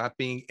myself not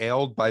being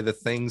ailed by the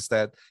things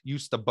that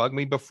used to bug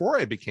me before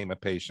I became a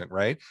patient,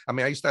 right? I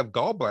mean, I used to have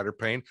gallbladder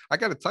pain. I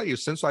got to tell you,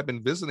 since I've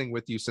been visiting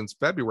with you since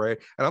February,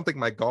 I don't think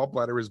my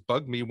gallbladder has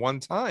bugged me one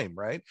time,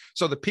 right?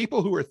 So the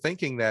people who are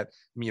thinking that,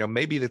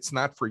 maybe that's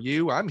not for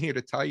you, I'm here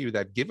to tell you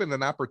that give it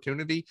an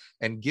opportunity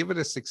and give it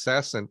a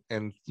success, and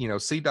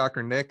see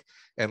Dr. Nick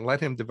and let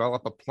him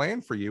develop a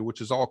plan for you,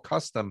 which is all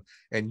custom,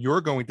 and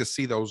you're going to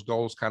see those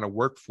goals kind of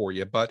work for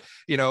you. But,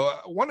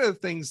 one of the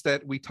things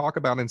that we talk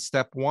about in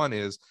step 1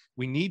 is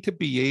we need to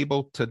be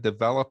able to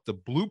develop the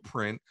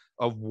blueprint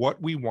of what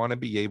we want to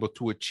be able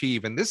to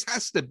achieve. And this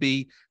has to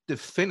be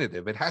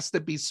definitive. It has to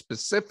be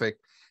specific,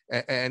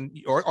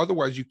 or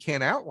otherwise you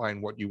can't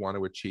outline what you want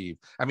to achieve.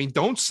 I mean,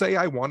 don't say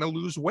I want to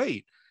lose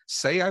weight.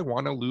 Say I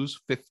want to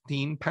lose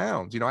 15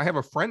 pounds. I have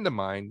a friend of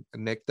mine,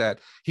 Nick, that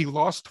he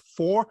lost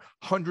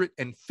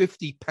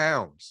 450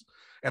 pounds.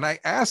 And I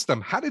asked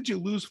him, how did you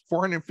lose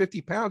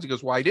 450 pounds? He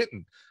goes, well, I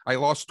didn't. I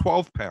lost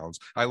 12 pounds.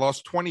 I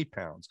lost 20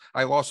 pounds.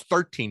 I lost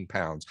 13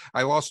 pounds.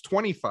 I lost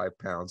 25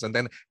 pounds. And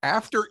then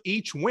after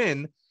each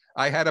win,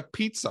 I had a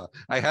pizza.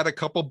 I had a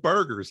couple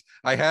burgers.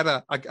 I had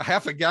a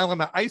half a gallon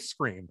of ice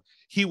cream.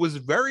 He was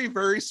very,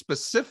 very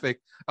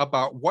specific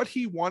about what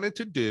he wanted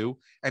to do.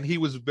 And he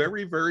was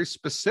very, very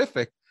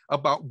specific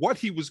about what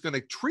he was going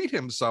to treat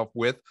himself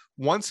with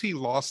once he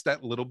lost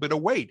that little bit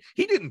of weight.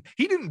 He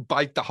didn't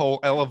bite the whole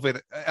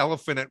elephant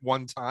at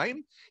one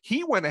time.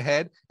 He went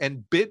ahead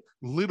and bit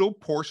little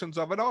portions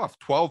of it off,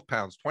 12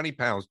 pounds, 20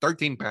 pounds,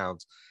 13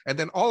 pounds. And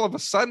then all of a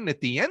sudden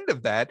at the end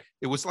of that,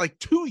 it was like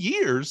 2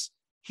 years,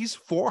 he's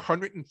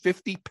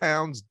 450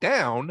 pounds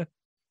down,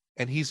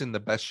 and he's in the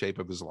best shape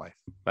of his life.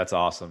 That's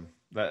awesome.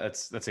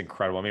 That's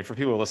incredible. I mean, for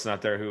people listening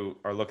out there who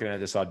are looking at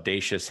this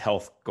audacious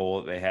health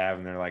goal that they have,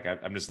 and they're like,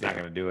 I'm just not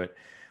going to do it.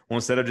 Well,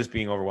 instead of just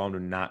being overwhelmed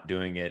and not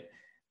doing it,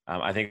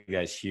 I think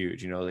that's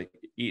huge. Like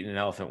eating an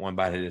elephant one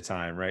bite at a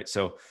time, right?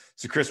 So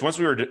Chris, once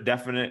we were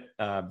definitive,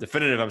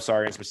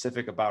 and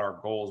specific about our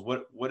goals,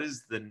 what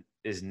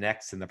is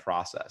next in the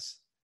process?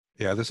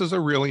 Yeah, this is a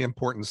really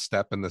important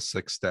step in the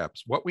 6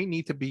 steps. What we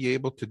need to be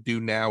able to do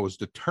now is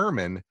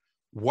determine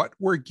what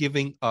we're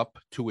giving up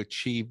to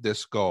achieve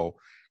this goal.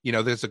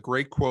 There's a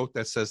great quote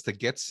that says, to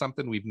get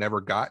something we've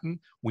never gotten,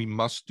 we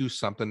must do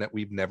something that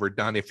we've never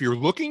done. If you're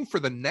looking for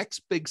the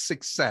next big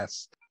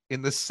success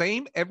in the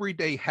same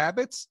everyday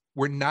habits,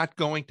 we're not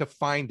going to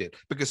find it,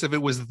 because if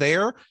it was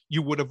there,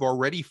 you would have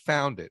already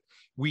found it.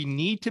 We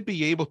need to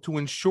be able to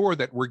ensure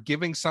that we're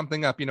giving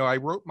something up. I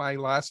wrote my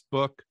last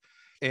book,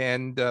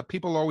 and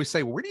people always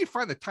say, well, where do you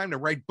find the time to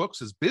write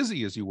books as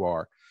busy as you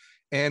are?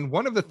 And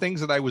one of the things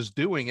that I was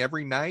doing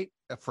every night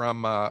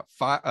from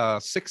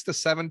 6 to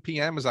 7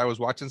 p.m. as I was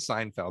watching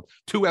Seinfeld,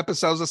 2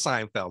 episodes of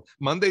Seinfeld,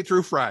 Monday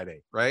through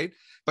Friday, right?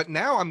 But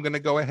now I'm going to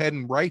go ahead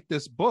and write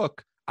this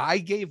book. I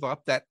gave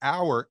up that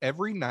hour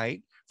every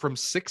night from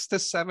 6 to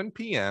 7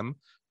 p.m.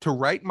 to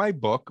write my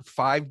book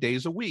 5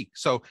 days a week.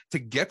 So to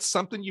get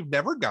something you've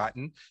never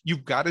gotten,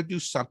 you've got to do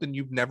something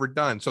you've never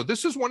done. So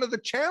this is one of the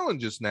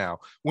challenges now.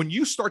 When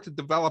you start to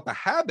develop a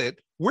habit,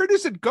 where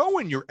does it go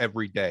in your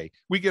everyday?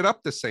 We get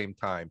up the same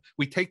time.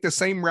 We take the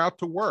same route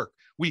to work.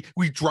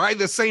 We dry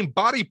the same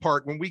body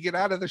part when we get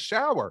out of the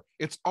shower.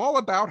 It's all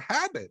about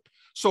habit.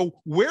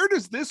 So where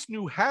does this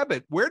new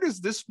habit, where does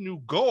this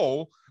new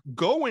goal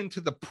go into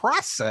the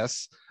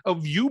process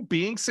of you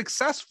being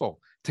successful?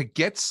 To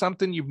get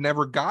something you've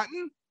never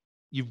gotten,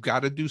 you've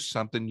got to do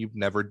something you've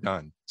never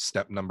done.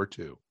 Step number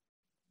 2.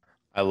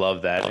 I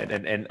love that.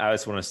 And I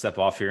just want to step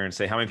off here and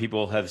say, how many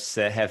people have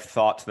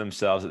thought to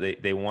themselves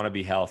that they want to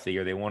be healthy,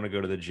 or they want to go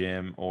to the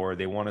gym, or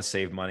they want to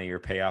save money or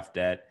pay off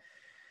debt,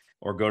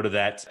 or go to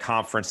that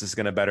conference that's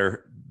going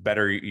to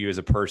better you as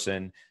a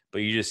person, but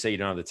you just say you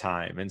don't have the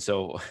time. And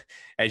so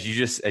as you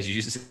just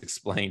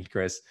explained,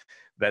 Chris,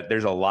 that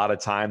there's a lot of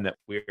time that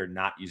we are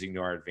not using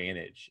to our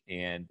advantage.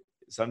 And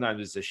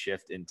sometimes it's a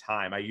shift in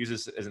time. I use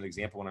this as an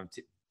example when I'm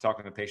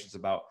talking to patients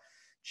about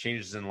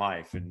changes in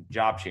life and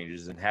job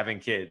changes and having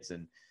kids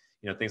and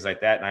things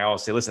like that. And I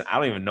always say, listen, I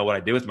don't even know what I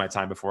did with my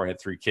time before I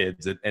had 3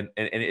 kids. And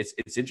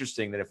it's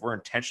interesting that if we're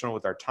intentional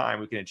with our time,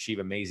 we can achieve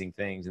amazing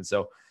things. And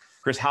so,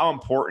 Chris, how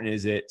important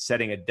is it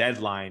setting a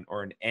deadline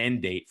or an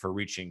end date for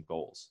reaching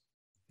goals?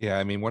 Yeah,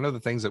 I mean, one of the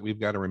things that we've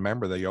got to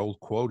remember, the old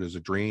quote is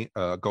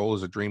goal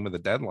is a dream with a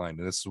deadline.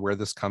 And this is where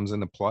this comes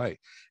into play.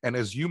 And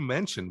as you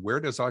mentioned, where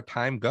does our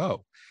time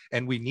go?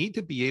 And we need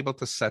to be able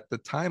to set the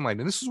timeline.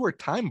 And this is where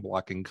time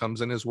blocking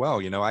comes in as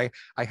well.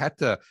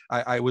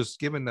 I was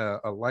given a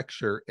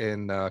lecture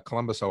in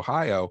Columbus,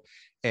 Ohio.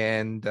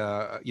 And,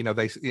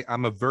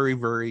 I'm a very,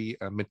 very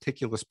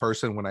meticulous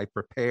person when I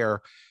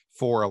prepare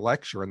for a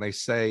lecture. And they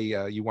say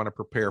you want to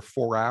prepare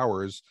 4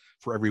 hours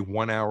for every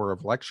 1 hour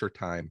of lecture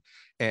time.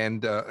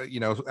 And,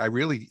 I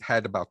really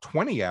had about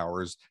 20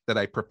 hours that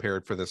I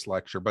prepared for this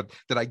lecture. But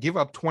did I give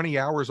up 20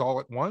 hours all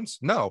at once?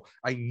 No,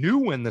 I knew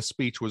when the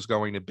speech was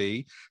going to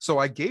be. So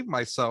I gave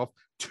myself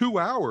 2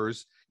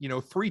 hours,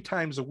 3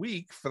 times a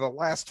week for the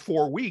last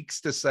 4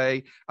 weeks to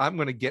say, I'm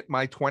going to get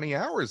my 20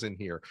 hours in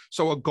here.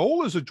 So a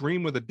goal is a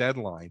dream with a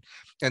deadline.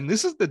 And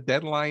this is the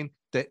deadline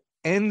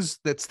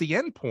that's the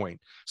end point.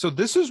 So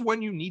this is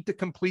when you need to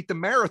complete the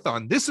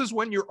marathon. This is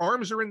when your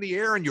arms are in the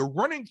air and you're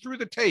running through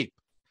the tape,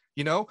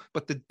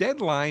 but the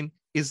deadline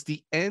is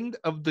the end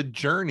of the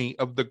journey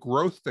of the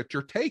growth that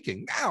you're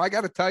taking. Now, I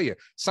got to tell you,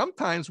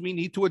 sometimes we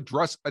need to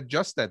adjust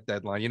that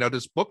deadline.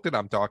 This book that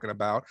I'm talking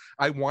about,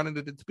 I wanted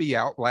it to be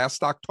out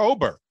last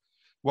October.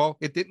 Well,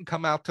 it didn't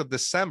come out till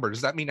December.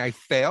 Does that mean I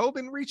failed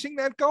in reaching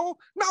that goal?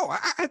 No,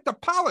 I had to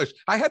polish.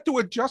 I had to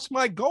adjust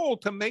my goal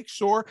to make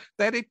sure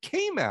that it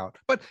came out.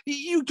 But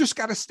you just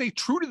got to stay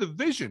true to the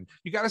vision.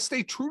 You got to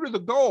stay true to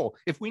the goal.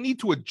 If we need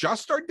to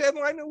adjust our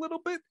deadline a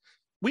little bit,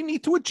 we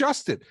need to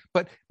adjust it.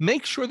 But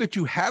make sure that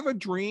you have a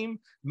dream,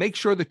 make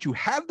sure that you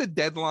have the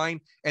deadline,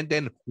 and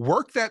then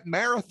work that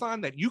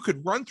marathon that you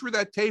could run through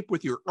that tape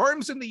with your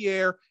arms in the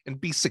air and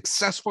be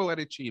successful at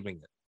achieving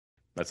it.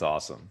 That's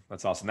awesome.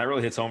 That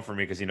really hits home for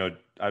me because,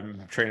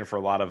 I'm training for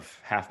a lot of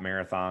half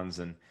marathons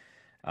and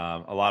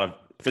a lot of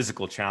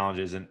physical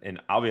challenges.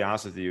 And I'll be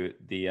honest with you,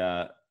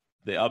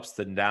 the ups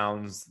and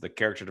downs, the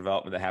character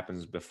development that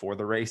happens before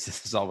the race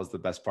is always the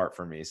best part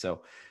for me.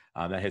 So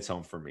that hits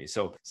home for me.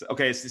 So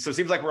it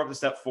seems like we're up to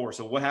step 4.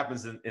 So what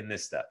happens in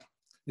this step?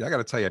 Yeah, I got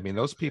to tell you, I mean,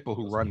 those people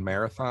who run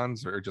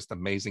marathons are just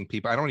amazing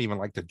people. I don't even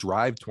like to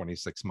drive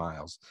 26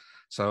 miles.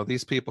 So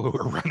these people who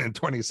are running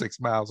 26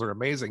 miles are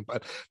amazing.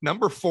 But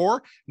number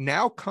 4,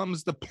 now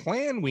comes the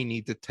plan we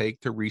need to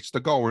take to reach the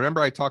goal. Remember,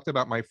 I talked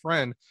about my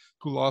friend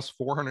who lost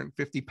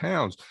 450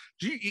 pounds.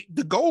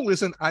 The goal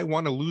isn't I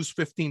want to lose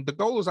 15. The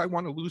goal is I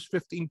want to lose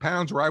 15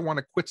 pounds, or I want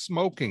to quit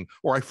smoking,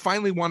 or I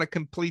finally want to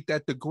complete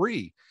that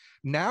degree.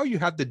 Now you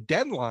have the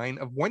deadline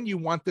of when you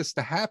want this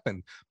to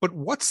happen. But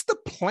what's the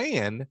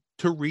plan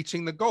to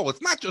reaching the goal?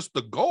 It's not just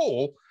the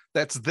goal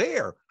that's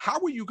there. How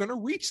are you going to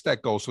reach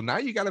that goal? So now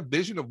you got a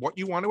vision of what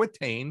you want to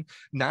attain.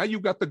 Now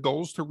you've got the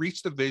goals to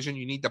reach the vision.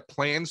 You need the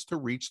plans to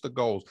reach the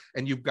goals,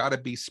 and you've got to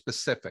be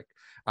specific.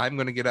 I'm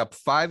going to get up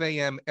 5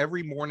 a.m.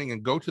 every morning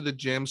and go to the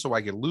gym so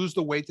I can lose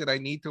the weight that I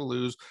need to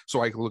lose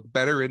so I can look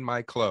better in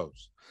my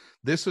clothes.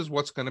 This is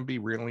what's going to be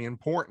really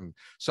important.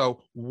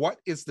 So what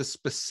is the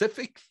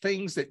specific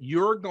things that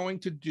you're going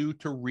to do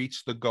to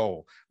reach the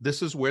goal?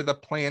 This is where the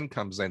plan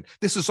comes in.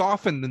 This is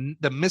often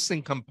the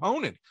missing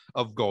component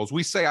of goals.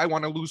 We say, I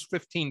want to lose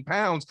 15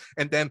 pounds,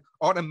 and then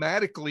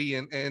automatically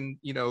and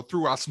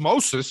through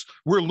osmosis,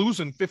 we're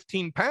losing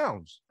 15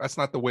 pounds. That's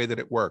not the way that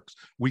it works.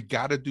 We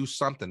got to do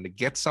something to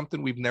get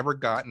something we've never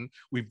gotten.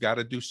 We've got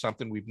to do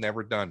something we've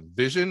never done.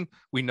 Vision,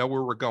 we know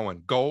where we're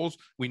going. Goals,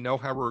 we know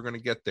how we're going to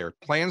get there.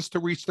 Plans to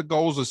reach the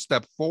goals is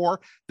step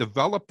 4.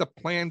 Develop the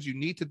plans you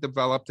need to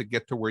develop to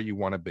get to where you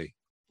want to be.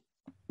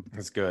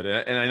 That's good.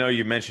 And I know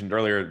you mentioned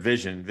earlier,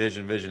 vision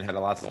had a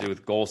lot to do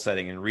with goal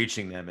setting and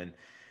reaching them.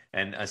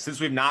 And since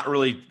we've not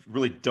really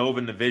dove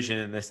into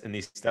vision in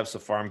these steps so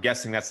far, I'm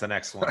guessing that's the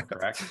next one,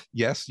 correct?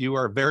 Yes, you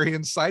are very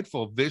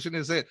insightful. Vision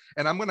is it.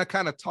 And I'm going to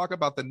kind of talk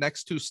about the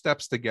next 2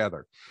 steps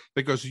together,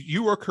 because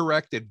you are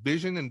correct that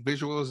vision and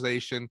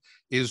visualization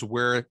is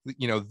where,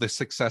 the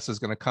success is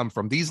going to come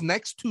from. These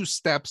next 2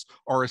 steps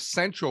are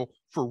essential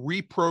for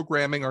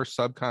reprogramming our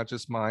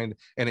subconscious mind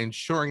and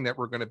ensuring that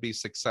we're going to be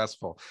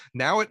successful.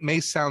 Now, it may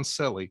sound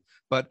silly,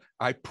 but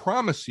I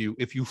promise you,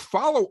 if you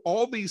follow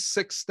all these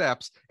 6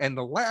 steps and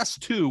the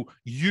last 2,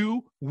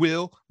 you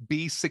will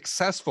be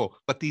successful.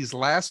 But these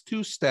last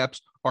 2 steps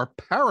are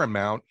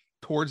paramount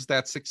towards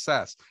that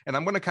success. And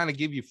I'm going to kind of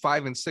give you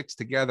 5 and 6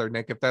 together,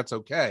 Nick, if that's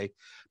okay.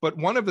 But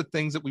one of the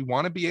things that we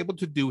want to be able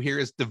to do here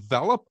is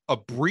develop a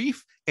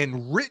brief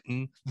and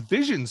written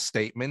vision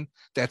statement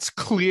that's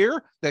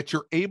clear, that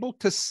you're able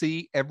to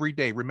see every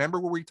day. Remember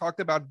where we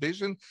talked about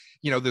vision?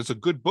 There's a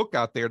good book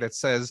out there that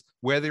says,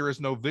 where there is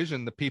no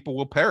vision, the people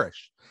will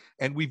perish.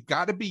 And we've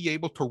got to be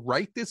able to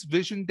write this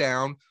vision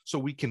down so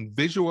we can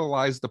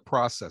visualize the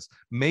process.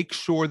 Make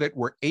sure that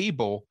we're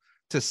able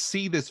to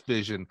see this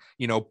vision,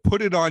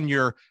 put it on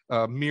your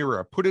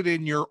mirror, put it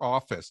in your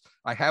office.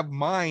 I have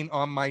mine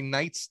on my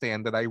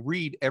nightstand that I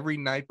read every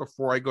night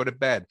before I go to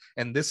bed.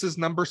 And this is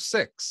number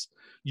 6.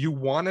 You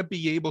want to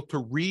be able to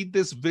read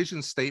this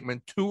vision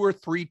statement 2 or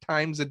 3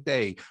 times a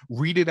day.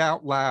 Read it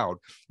out loud.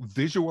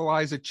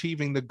 Visualize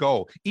achieving the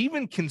goal.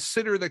 Even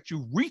consider that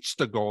you reached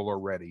the goal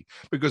already,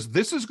 because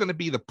this is going to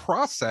be the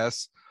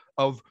process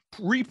of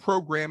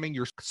reprogramming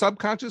your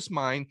subconscious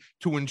mind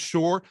to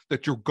ensure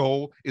that your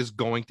goal is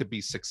going to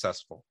be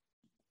successful.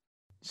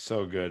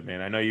 So good,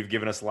 man. I know you've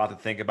given us a lot to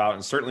think about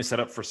and certainly set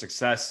up for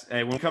success.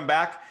 And when we come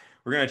back,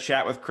 we're going to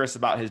chat with Chris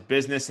about his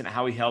business and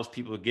how he helps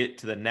people get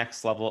to the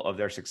next level of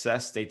their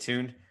success. Stay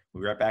tuned.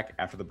 We'll be right back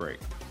after the break.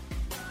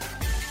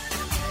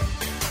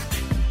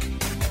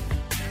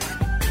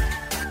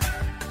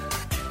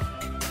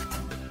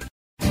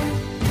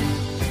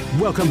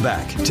 Welcome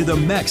back to the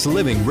Max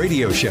Living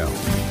Radio Show.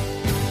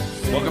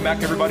 Welcome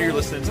back, everybody. You're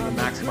listening to the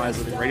Maximize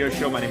Living Radio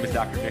Show. My name is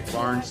Dr. Nick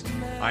Barnes.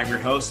 I'm your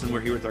host, and we're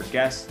here with our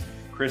guest,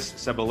 Chris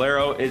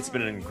Cebollero. It's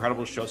been an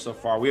incredible show so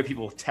far. We have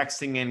people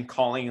texting in,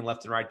 calling in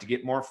left and right to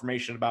get more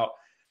information about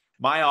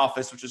my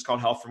office, which is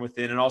called Health From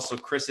Within, and also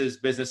Chris's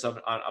business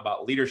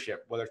about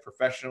leadership, whether it's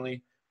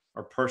professionally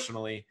or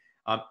personally,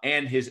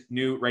 and his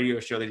new radio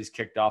show that he's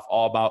kicked off,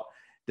 all about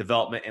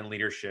development and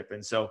leadership.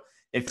 And so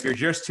if you're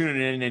just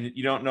tuning in and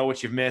you don't know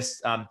what you've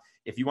missed,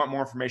 if you want more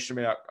information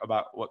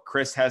about what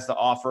Chris has to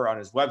offer on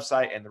his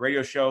website and the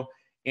radio show,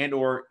 and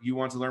or you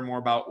want to learn more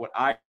about what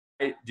I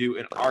do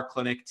in our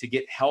clinic to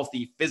get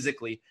healthy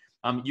physically,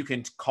 you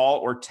can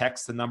call or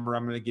text the number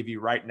I'm going to give you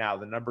right now.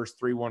 The number is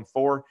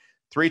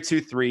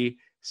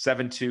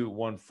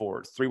 314-323-7214.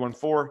 It's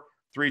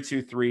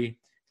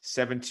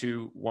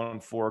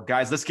 314-323-7214.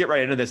 Guys, let's get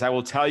right into this. I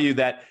will tell you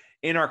that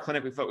in our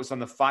clinic, we focus on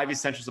the 5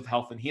 essentials of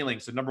health and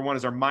healing. So number 1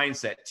 is our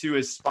mindset. 2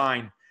 is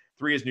spine.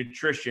 3 is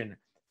nutrition.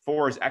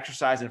 4 is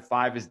exercise, and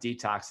 5 is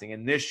detoxing.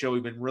 In this show,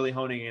 we've been really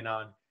honing in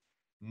on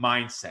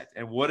mindset.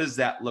 And what does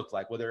that look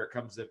like? Whether it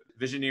comes to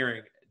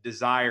visioneering,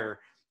 desire,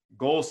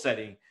 goal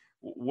setting,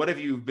 what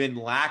have you been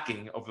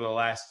lacking over the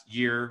last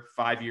year,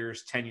 5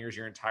 years, 10 years,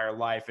 your entire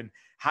life? And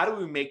how do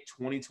we make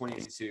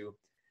 2022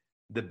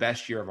 the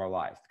best year of our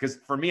life? Because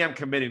for me, I'm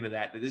committing to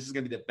that this is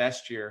going to be the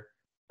best year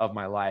of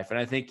my life. And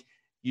I think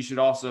you should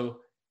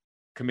also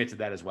commit to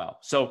that as well.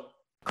 So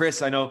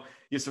Chris, I know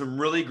you have some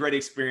really great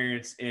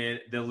experience in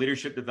the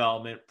leadership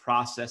development,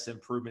 process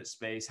improvement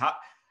space.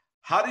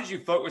 How did you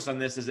focus on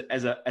this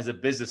as a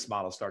business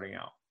model starting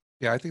out?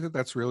 Yeah, I think that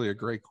that's really a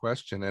great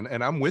question.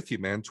 And I'm with you,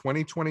 man.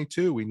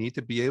 2022, we need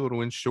to be able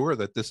to ensure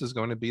that this is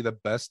going to be the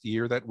best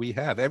year that we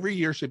have. Every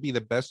year should be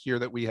the best year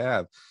that we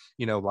have.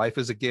 You know, life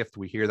is a gift.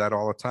 We hear that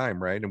all the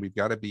time, right? And we've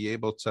got to be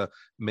able to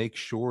make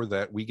sure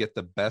that we get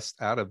the best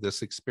out of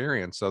this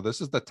experience. So this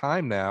is the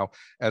time now,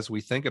 as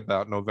we think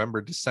about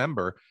November,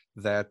 December,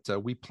 that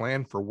we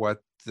plan for what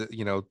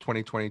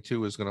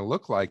 2022 is going to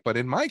look like. But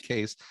in my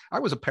case, I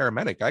was a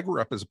paramedic. I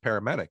grew up as a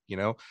paramedic.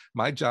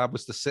 My job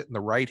was to sit in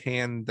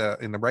the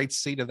in the right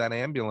seat of that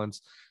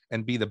ambulance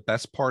and be the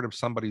best part of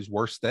somebody's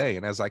worst day.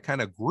 And as I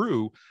kind of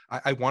grew,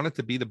 I wanted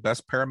to be the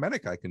best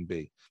paramedic I can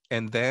be.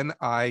 And then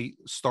I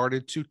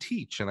started to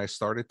teach and I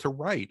started to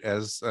write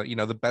as,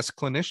 the best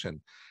clinician.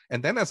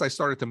 And then as I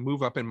started to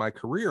move up in my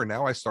career,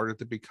 now I started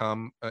to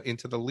become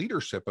into the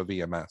leadership of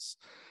EMS.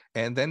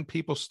 And then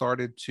people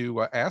started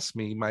to ask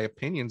me my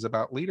opinions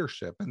about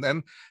leadership. And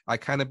then I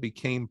kind of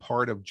became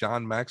part of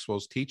John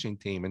Maxwell's teaching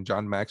team. And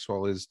John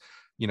Maxwell is,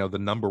 the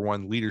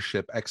 #1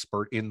 leadership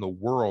expert in the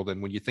world.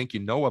 And when you think you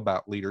know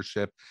about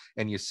leadership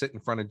and you sit in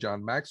front of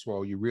John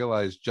Maxwell, you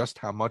realize just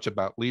how much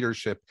about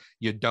leadership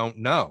you don't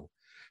know.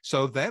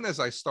 So then as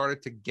I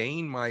started to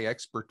gain my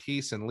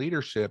expertise in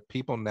leadership,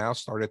 people now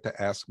started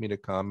to ask me to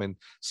come and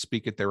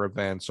speak at their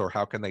events, or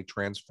how can they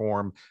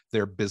transform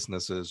their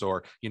businesses,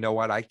 or, you know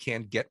what, I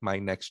can't get my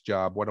next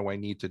job. What do I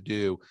need to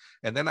do?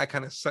 And then I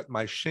kind of set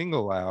my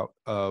shingle out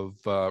of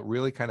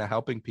really kind of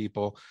helping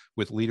people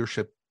with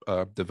leadership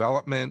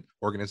development,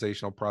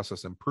 organizational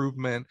process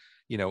improvement,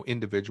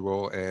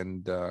 individual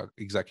and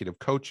executive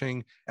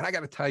coaching. And I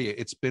got to tell you,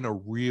 it's been a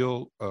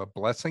real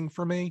blessing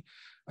for me.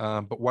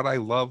 But what I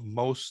love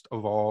most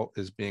of all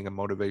is being a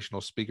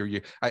motivational speaker.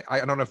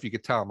 I don't know if you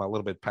could tell I'm a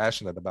little bit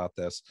passionate about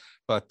this,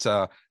 but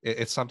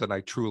it's something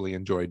I truly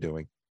enjoy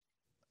doing.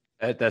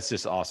 That's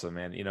just awesome,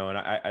 man. And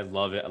I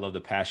love it. I love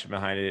the passion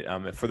behind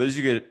it. For those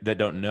of you that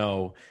don't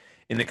know,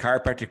 in the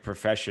chiropractic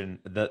profession,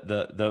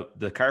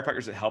 the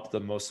chiropractors that help the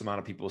most amount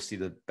of people see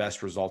the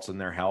best results in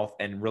their health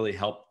and really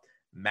help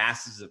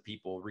masses of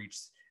people reach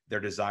their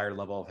desired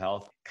level of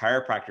health,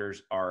 chiropractors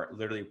are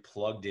literally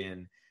plugged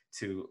in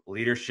to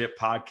leadership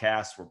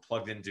podcasts. We're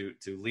plugged into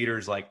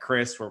leaders like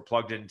Chris. We're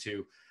plugged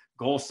into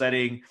goal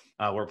setting.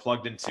 We're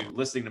plugged into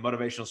listening to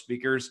motivational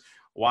speakers.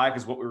 Why?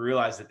 Because what we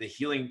realize that the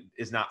healing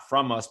is not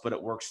from us, but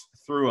it works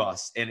through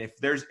us. And if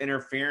there's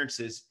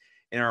interferences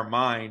in our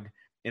mind,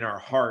 in our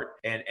heart,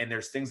 and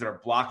there's things that are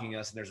blocking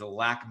us, and there's a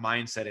lack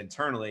mindset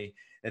internally,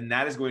 then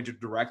that is going to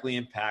directly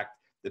impact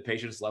the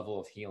patient's level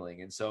of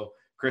healing. And so,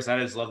 Chris, I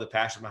just love the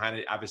passion behind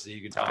it. Obviously,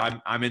 you can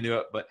tell I'm into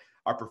it, but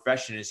our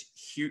profession is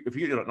huge. If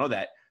you don't know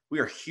that, we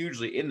are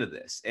hugely into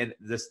this. And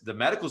the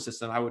medical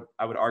system, I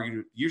would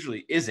argue,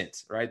 usually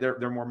isn't, right?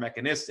 They're more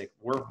mechanistic.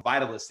 We're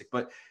vitalistic.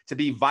 But to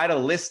be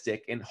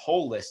vitalistic and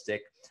holistic,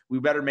 we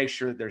better make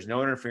sure that there's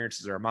no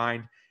interferences in our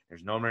mind,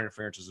 there's no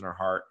interferences in our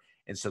heart,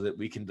 and so that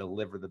we can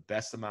deliver the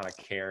best amount of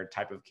care,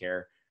 type of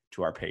care,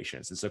 to our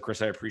patients. And so,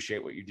 Chris, I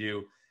appreciate what you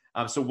do.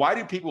 So why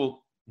do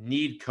people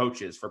need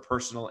coaches for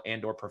personal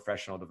and or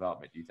professional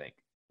development, do you think?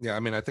 Yeah, I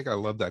mean, I think I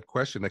love that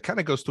question. It kind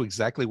of goes to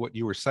exactly what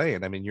you were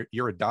saying. I mean,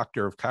 you're a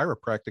doctor of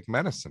chiropractic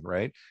medicine,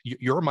 right?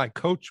 You're my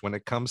coach when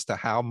it comes to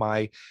how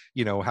my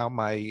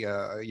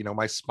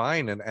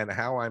spine and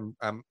how I'm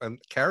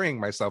carrying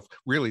myself,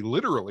 really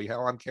literally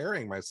how I'm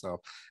carrying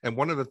myself. And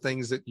one of the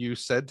things that you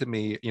said to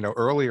me,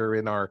 earlier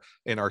in our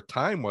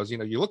time was,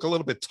 you look a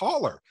little bit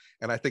taller.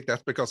 And I think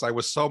that's because I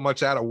was so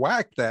much out of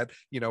whack that,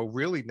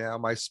 really now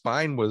my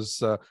spine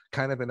was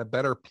kind of in a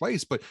better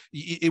place. But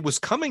it was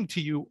coming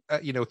to you,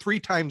 3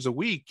 times a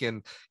week,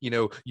 and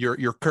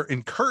your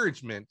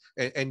encouragement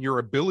and your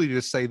ability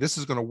to say this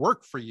is going to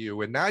work for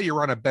you, and now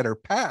you're on a better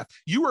path.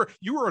 You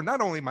were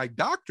not only my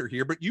doctor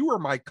here, but you were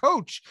my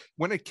coach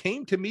when it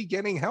came to me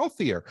getting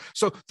healthier.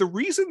 So the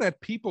reason that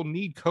people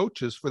need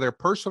coaches for their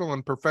personal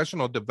and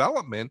professional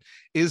development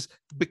is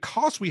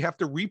because we have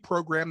to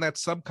reprogram that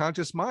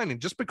subconscious mind.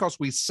 And just because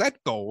we set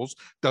goals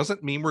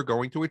doesn't mean we're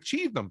going to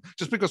achieve them.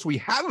 Just because we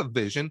have a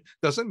vision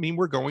doesn't mean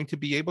we're going to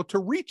be able to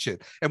reach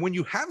it. And when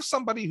you have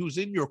somebody who's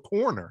in your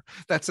corner,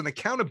 that's an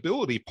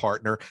accountability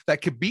partner,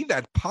 that could be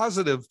that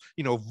positive,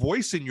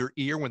 voice in your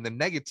ear when the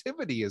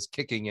negativity is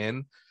kicking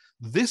in,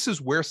 this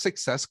is where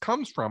success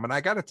comes from. And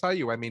I got to tell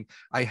you, I mean,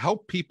 I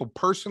help people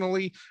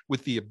personally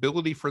with the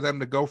ability for them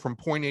to go from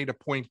point A to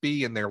point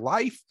B in their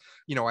life.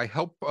 I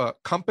help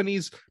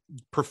companies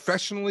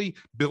professionally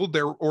build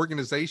their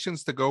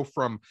organizations to go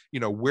from,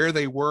 where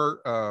they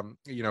were,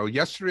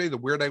 yesterday to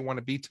where they want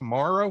to be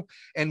tomorrow.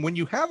 And when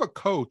you have a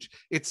coach,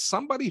 it's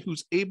somebody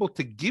who's able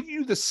to give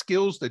you the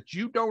skills that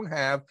you don't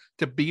have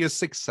to be as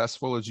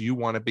successful as you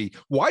want to be.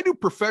 Why do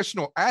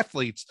professional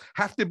athletes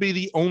have to be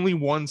the only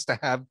ones to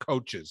have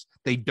coaches?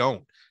 They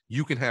don't.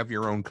 You can have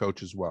your own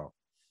coach as well.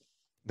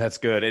 That's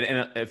good.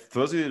 And if for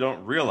those of you that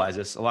don't realize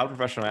this, a lot of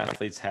professional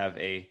athletes have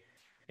a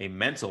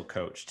mental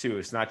coach too.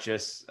 It's not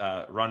just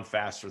run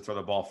faster, throw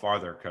the ball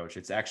farther coach.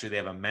 It's actually, they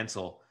have a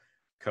mental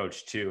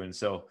coach too. And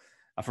so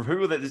For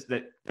people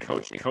that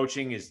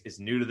coaching is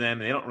new to them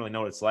and they don't really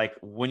know what it's like,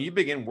 when you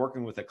begin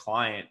working with a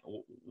client,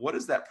 what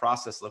does that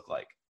process look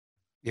like?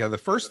 Yeah, the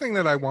first thing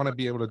that I want to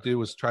be able to do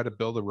is try to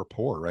build a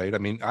rapport, right? I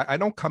mean, I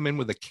don't come in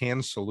with a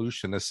canned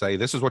solution to say,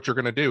 this is what you're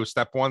going to do,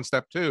 step one,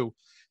 step two.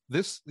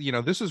 This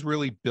is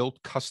really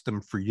built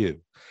custom for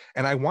you.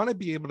 And I want to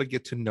be able to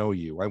get to know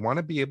you. I want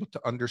to be able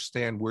to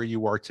understand where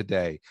you are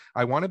today.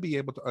 I want to be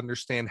able to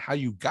understand how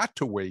you got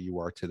to where you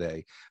are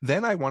today.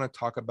 Then I want to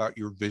talk about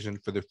your vision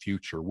for the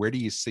future. Where do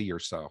you see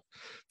yourself?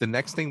 The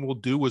next thing we'll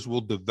do is we'll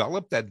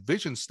develop that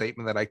vision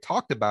statement that I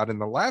talked about in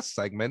the last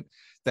segment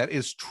that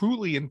is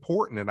truly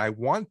important. And I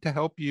want to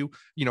help you,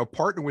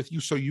 partner with you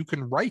so you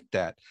can write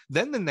that.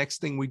 Then the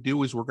next thing we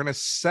do is we're going to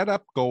set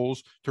up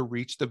goals to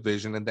reach the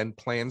vision and then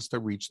plans to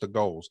reach the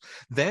goals.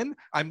 Then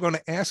I'm going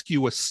to ask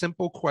you a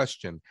simple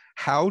question.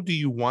 How do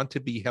you want to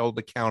be held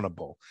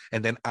accountable?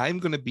 And then I'm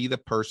going to be the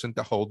person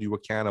to hold you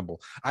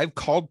accountable. I've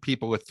called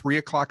people at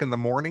 3:00 in the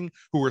morning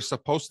who are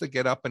supposed to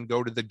get up and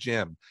go to the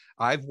gym.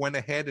 I've went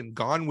ahead and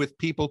gone with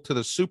people to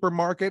the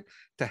supermarket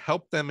to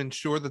help them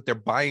ensure that they're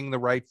buying the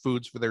right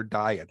foods for their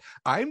diet.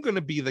 I'm going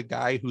to be the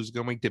guy who's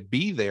going to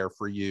be there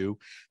for you,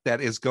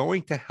 that is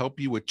going to help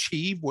you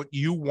achieve what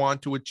you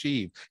want to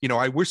achieve.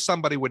 I wish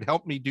somebody would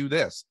help me do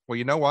this. Well,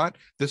 you know what?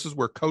 This is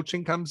where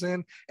coaching comes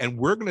in, and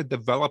we're going to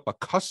develop a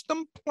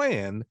custom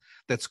plan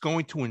that's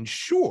going to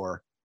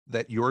ensure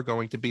that you're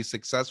going to be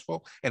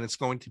successful, and it's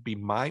going to be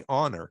my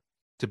honor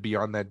to be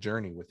on that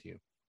journey with you.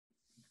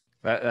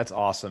 That's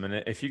awesome.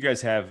 And if you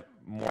guys have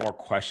more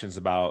questions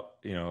about,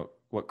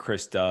 what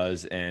Chris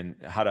does and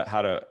how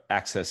to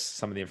access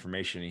some of the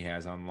information he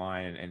has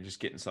online and just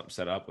getting something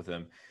set up with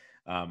him,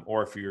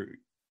 or if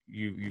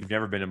you've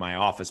never been to my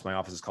office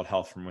is called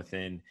Health from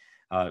Within.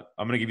 I'm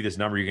going to give you this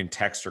number. You can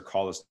text or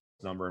call this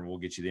number and we'll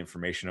get you the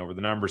information over.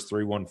 The number is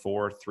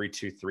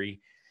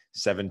 314-323-7214,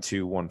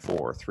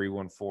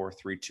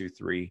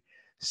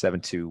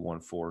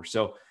 314-323-7214.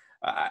 So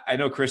I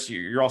know, Chris,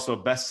 you're also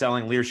a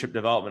best-selling leadership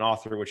development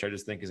author, which I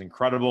just think is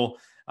incredible.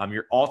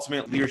 Your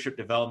Ultimate Leadership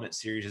Development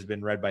series has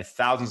been read by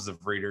thousands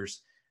of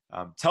readers.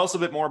 Tell us a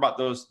bit more about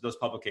those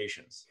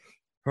publications.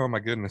 Oh my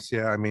goodness.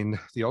 Yeah. I mean,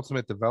 the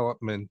Ultimate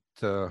Development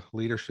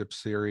Leadership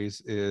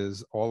series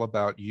is all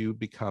about you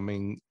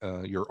becoming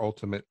your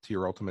ultimate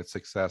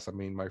success. I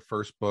mean, my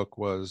first book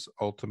was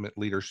Ultimate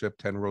Leadership,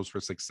 10 Rules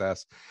for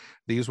Success.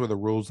 These were the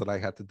rules that I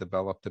had to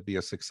develop to be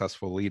a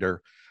successful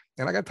leader.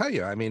 And I got to tell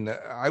you, I mean,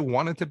 I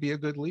wanted to be a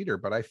good leader,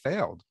 but I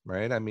failed,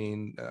 right? I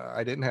mean,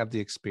 I didn't have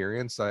the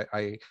experience.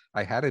 I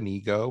had an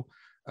ego.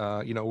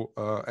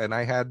 And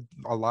I had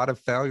a lot of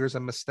failures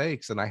and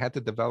mistakes, and I had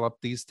to develop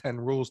these 10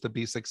 rules to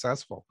be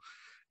successful.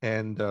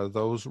 And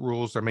those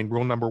rules,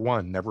 rule number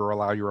 1, never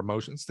allow your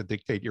emotions to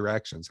dictate your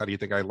actions. How do you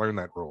think I learned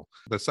that rule?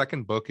 The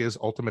second book is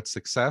Ultimate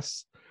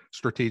Success,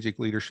 Strategic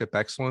Leadership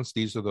Excellence.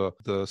 These are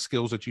the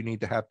skills that you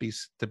need to have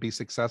to be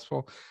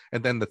successful.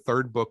 And then the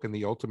third book in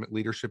the Ultimate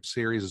Leadership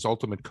series is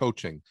Ultimate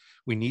Coaching.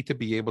 We need to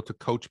be able to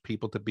coach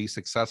people to be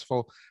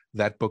successful.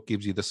 That book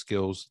gives you the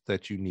skills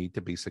that you need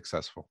to be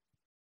successful.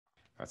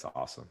 That's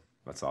awesome.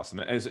 That's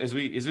awesome. As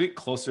we get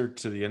closer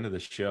to the end of the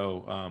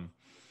show,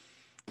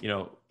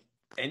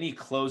 any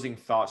closing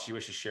thoughts you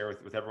wish to share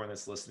with everyone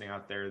that's listening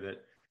out there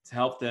that to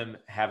help them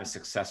have a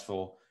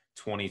successful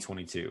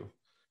 2022?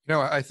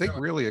 I think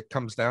really it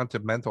comes down to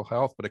mental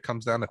health, but it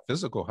comes down to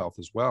physical health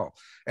as well.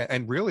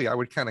 And really, I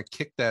would kind of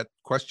kick that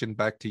question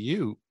back to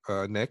you,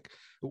 Nick.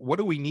 What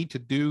do we need to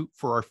do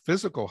for our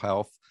physical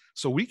health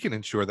so we can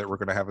ensure that we're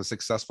going to have a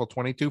successful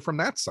 22 from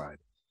that side?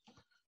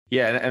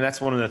 Yeah, and that's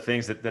one of the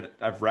things that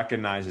I've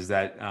recognized is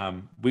that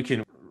we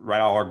can write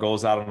all our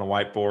goals out on a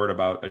whiteboard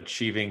about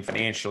achieving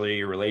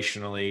financially,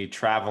 relationally,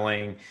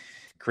 traveling,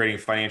 creating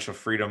financial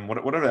freedom,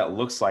 whatever that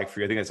looks like for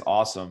you. I think that's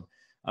awesome.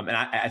 And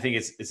I think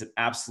it's an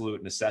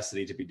absolute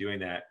necessity to be doing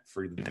that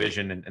for the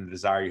vision and the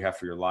desire you have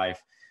for your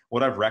life.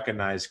 What I've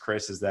recognized,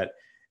 Chris, is that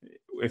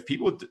if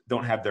people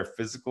don't have their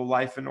physical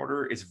life in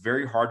order, it's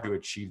very hard to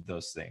achieve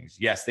those things.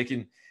 Yes, they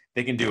can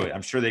do it.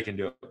 I'm sure they can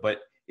do it,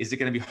 but is it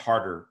going to be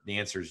harder? The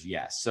answer is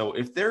yes. So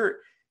if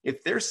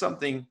there's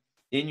something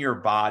in your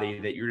body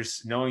that you're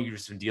just knowing you've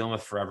just been dealing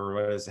with forever,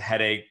 whether it's a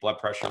headache, blood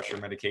pressure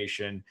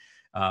medication,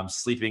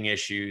 sleeping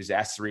issues,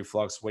 acid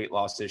reflux, weight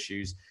loss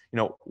issues,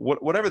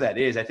 whatever that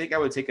is, I think I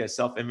would take a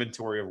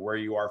self-inventory of where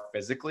you are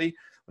physically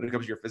when it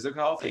comes to your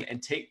physical health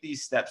and take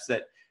these steps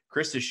that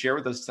Chris has shared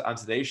with us on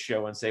today's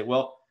show and say,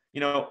 well,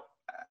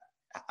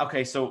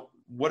 okay, so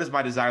what does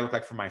my desire look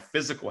like for my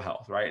physical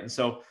health, right? And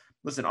so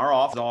listen, our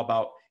office is all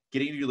about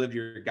getting you to live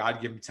your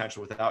God-given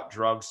potential without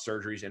drugs,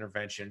 surgeries,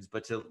 interventions,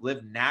 but to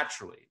live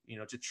naturally,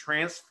 to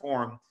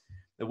transform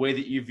the way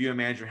that you view and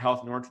manage your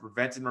health in order to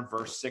prevent and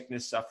reverse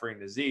sickness, suffering,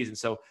 and disease. And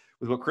so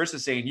with what Chris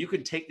is saying, you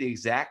can take the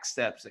exact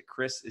steps that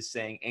Chris is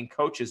saying and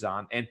coaches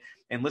on and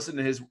listen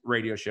to his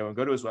radio show and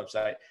go to his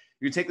website.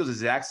 You can take those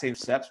exact same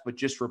steps, but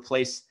just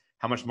replace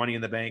how much money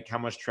in the bank, how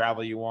much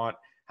travel you want,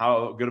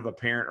 how good of a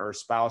parent or a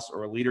spouse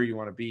or a leader you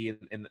want to be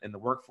in the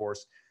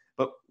workforce.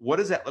 But what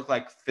does that look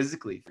like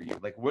physically for you?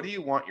 Like, what do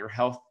you want your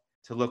health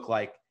to look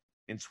like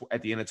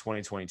at the end of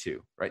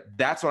 2022, right?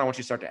 That's what I want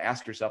you to start to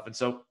ask yourself. And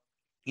so,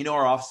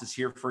 our office is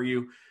here for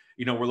you.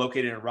 We're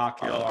located in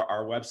Rock Hill.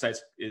 Our website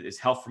is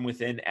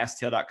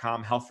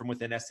healthfromwithinstl.com,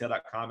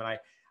 healthfromwithinstl.com. And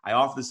I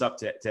offer this up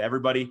to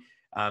everybody,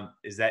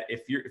 is that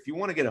if you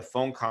want to get a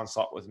phone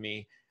consult with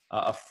me,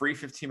 a free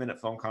 15-minute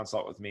phone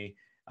consult with me,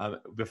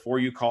 before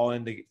you call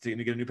in to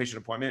get a new patient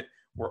appointment,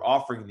 we're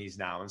offering these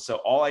now. And so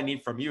all I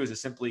need from you is to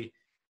simply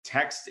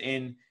text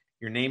in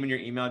your name and your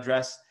email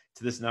address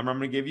to this number I'm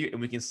going to give you, and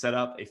we can set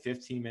up a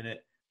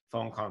 15-minute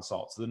phone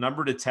consult. So the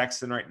number to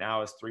text in right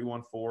now is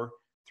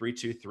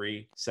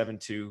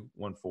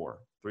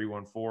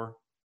 314-323-7214,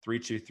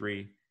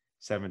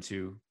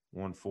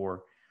 314-323-7214.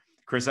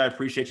 Chris, I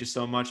appreciate you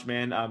so much,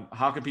 man.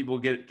 How can people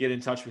get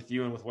in touch with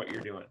you and with what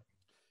you're doing?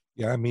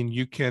 Yeah, I mean,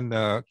 you can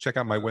check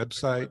out my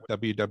website,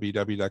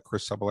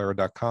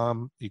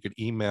 www.chrisceballero.com. You could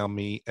email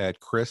me at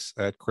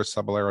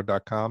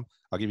chris@chrisceballero.com.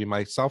 I'll give you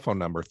my cell phone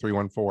number,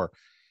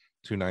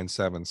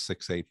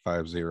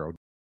 314-297-6850.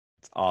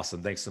 It's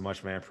awesome. Thanks so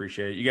much, man. I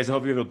appreciate it. You guys, I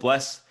hope you have a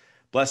blessed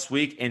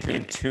week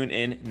and tune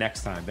in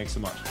next time. Thanks so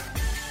much.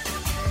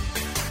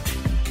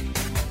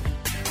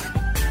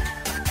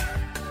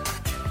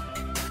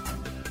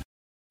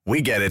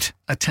 We get it.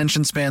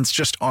 Attention spans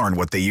just aren't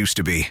what they used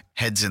to be.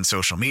 Heads in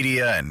social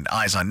media and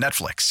eyes on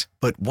Netflix.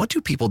 But what do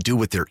people do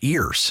with their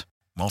ears?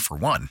 Well, for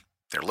one,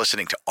 they're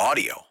listening to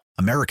audio.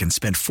 Americans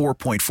spend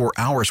 4.4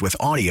 hours with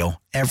audio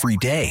every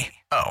day.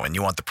 Oh, and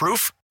you want the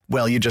proof?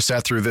 Well, you just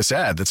sat through this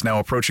ad that's now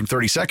approaching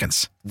 30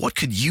 seconds. What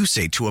could you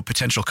say to a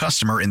potential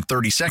customer in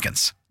 30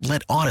 seconds?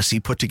 Let Odyssey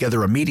put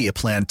together a media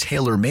plan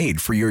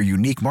tailor-made for your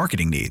unique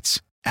marketing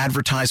needs.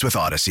 Advertise with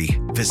Odyssey.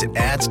 Visit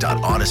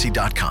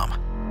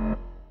ads.odyssey.com.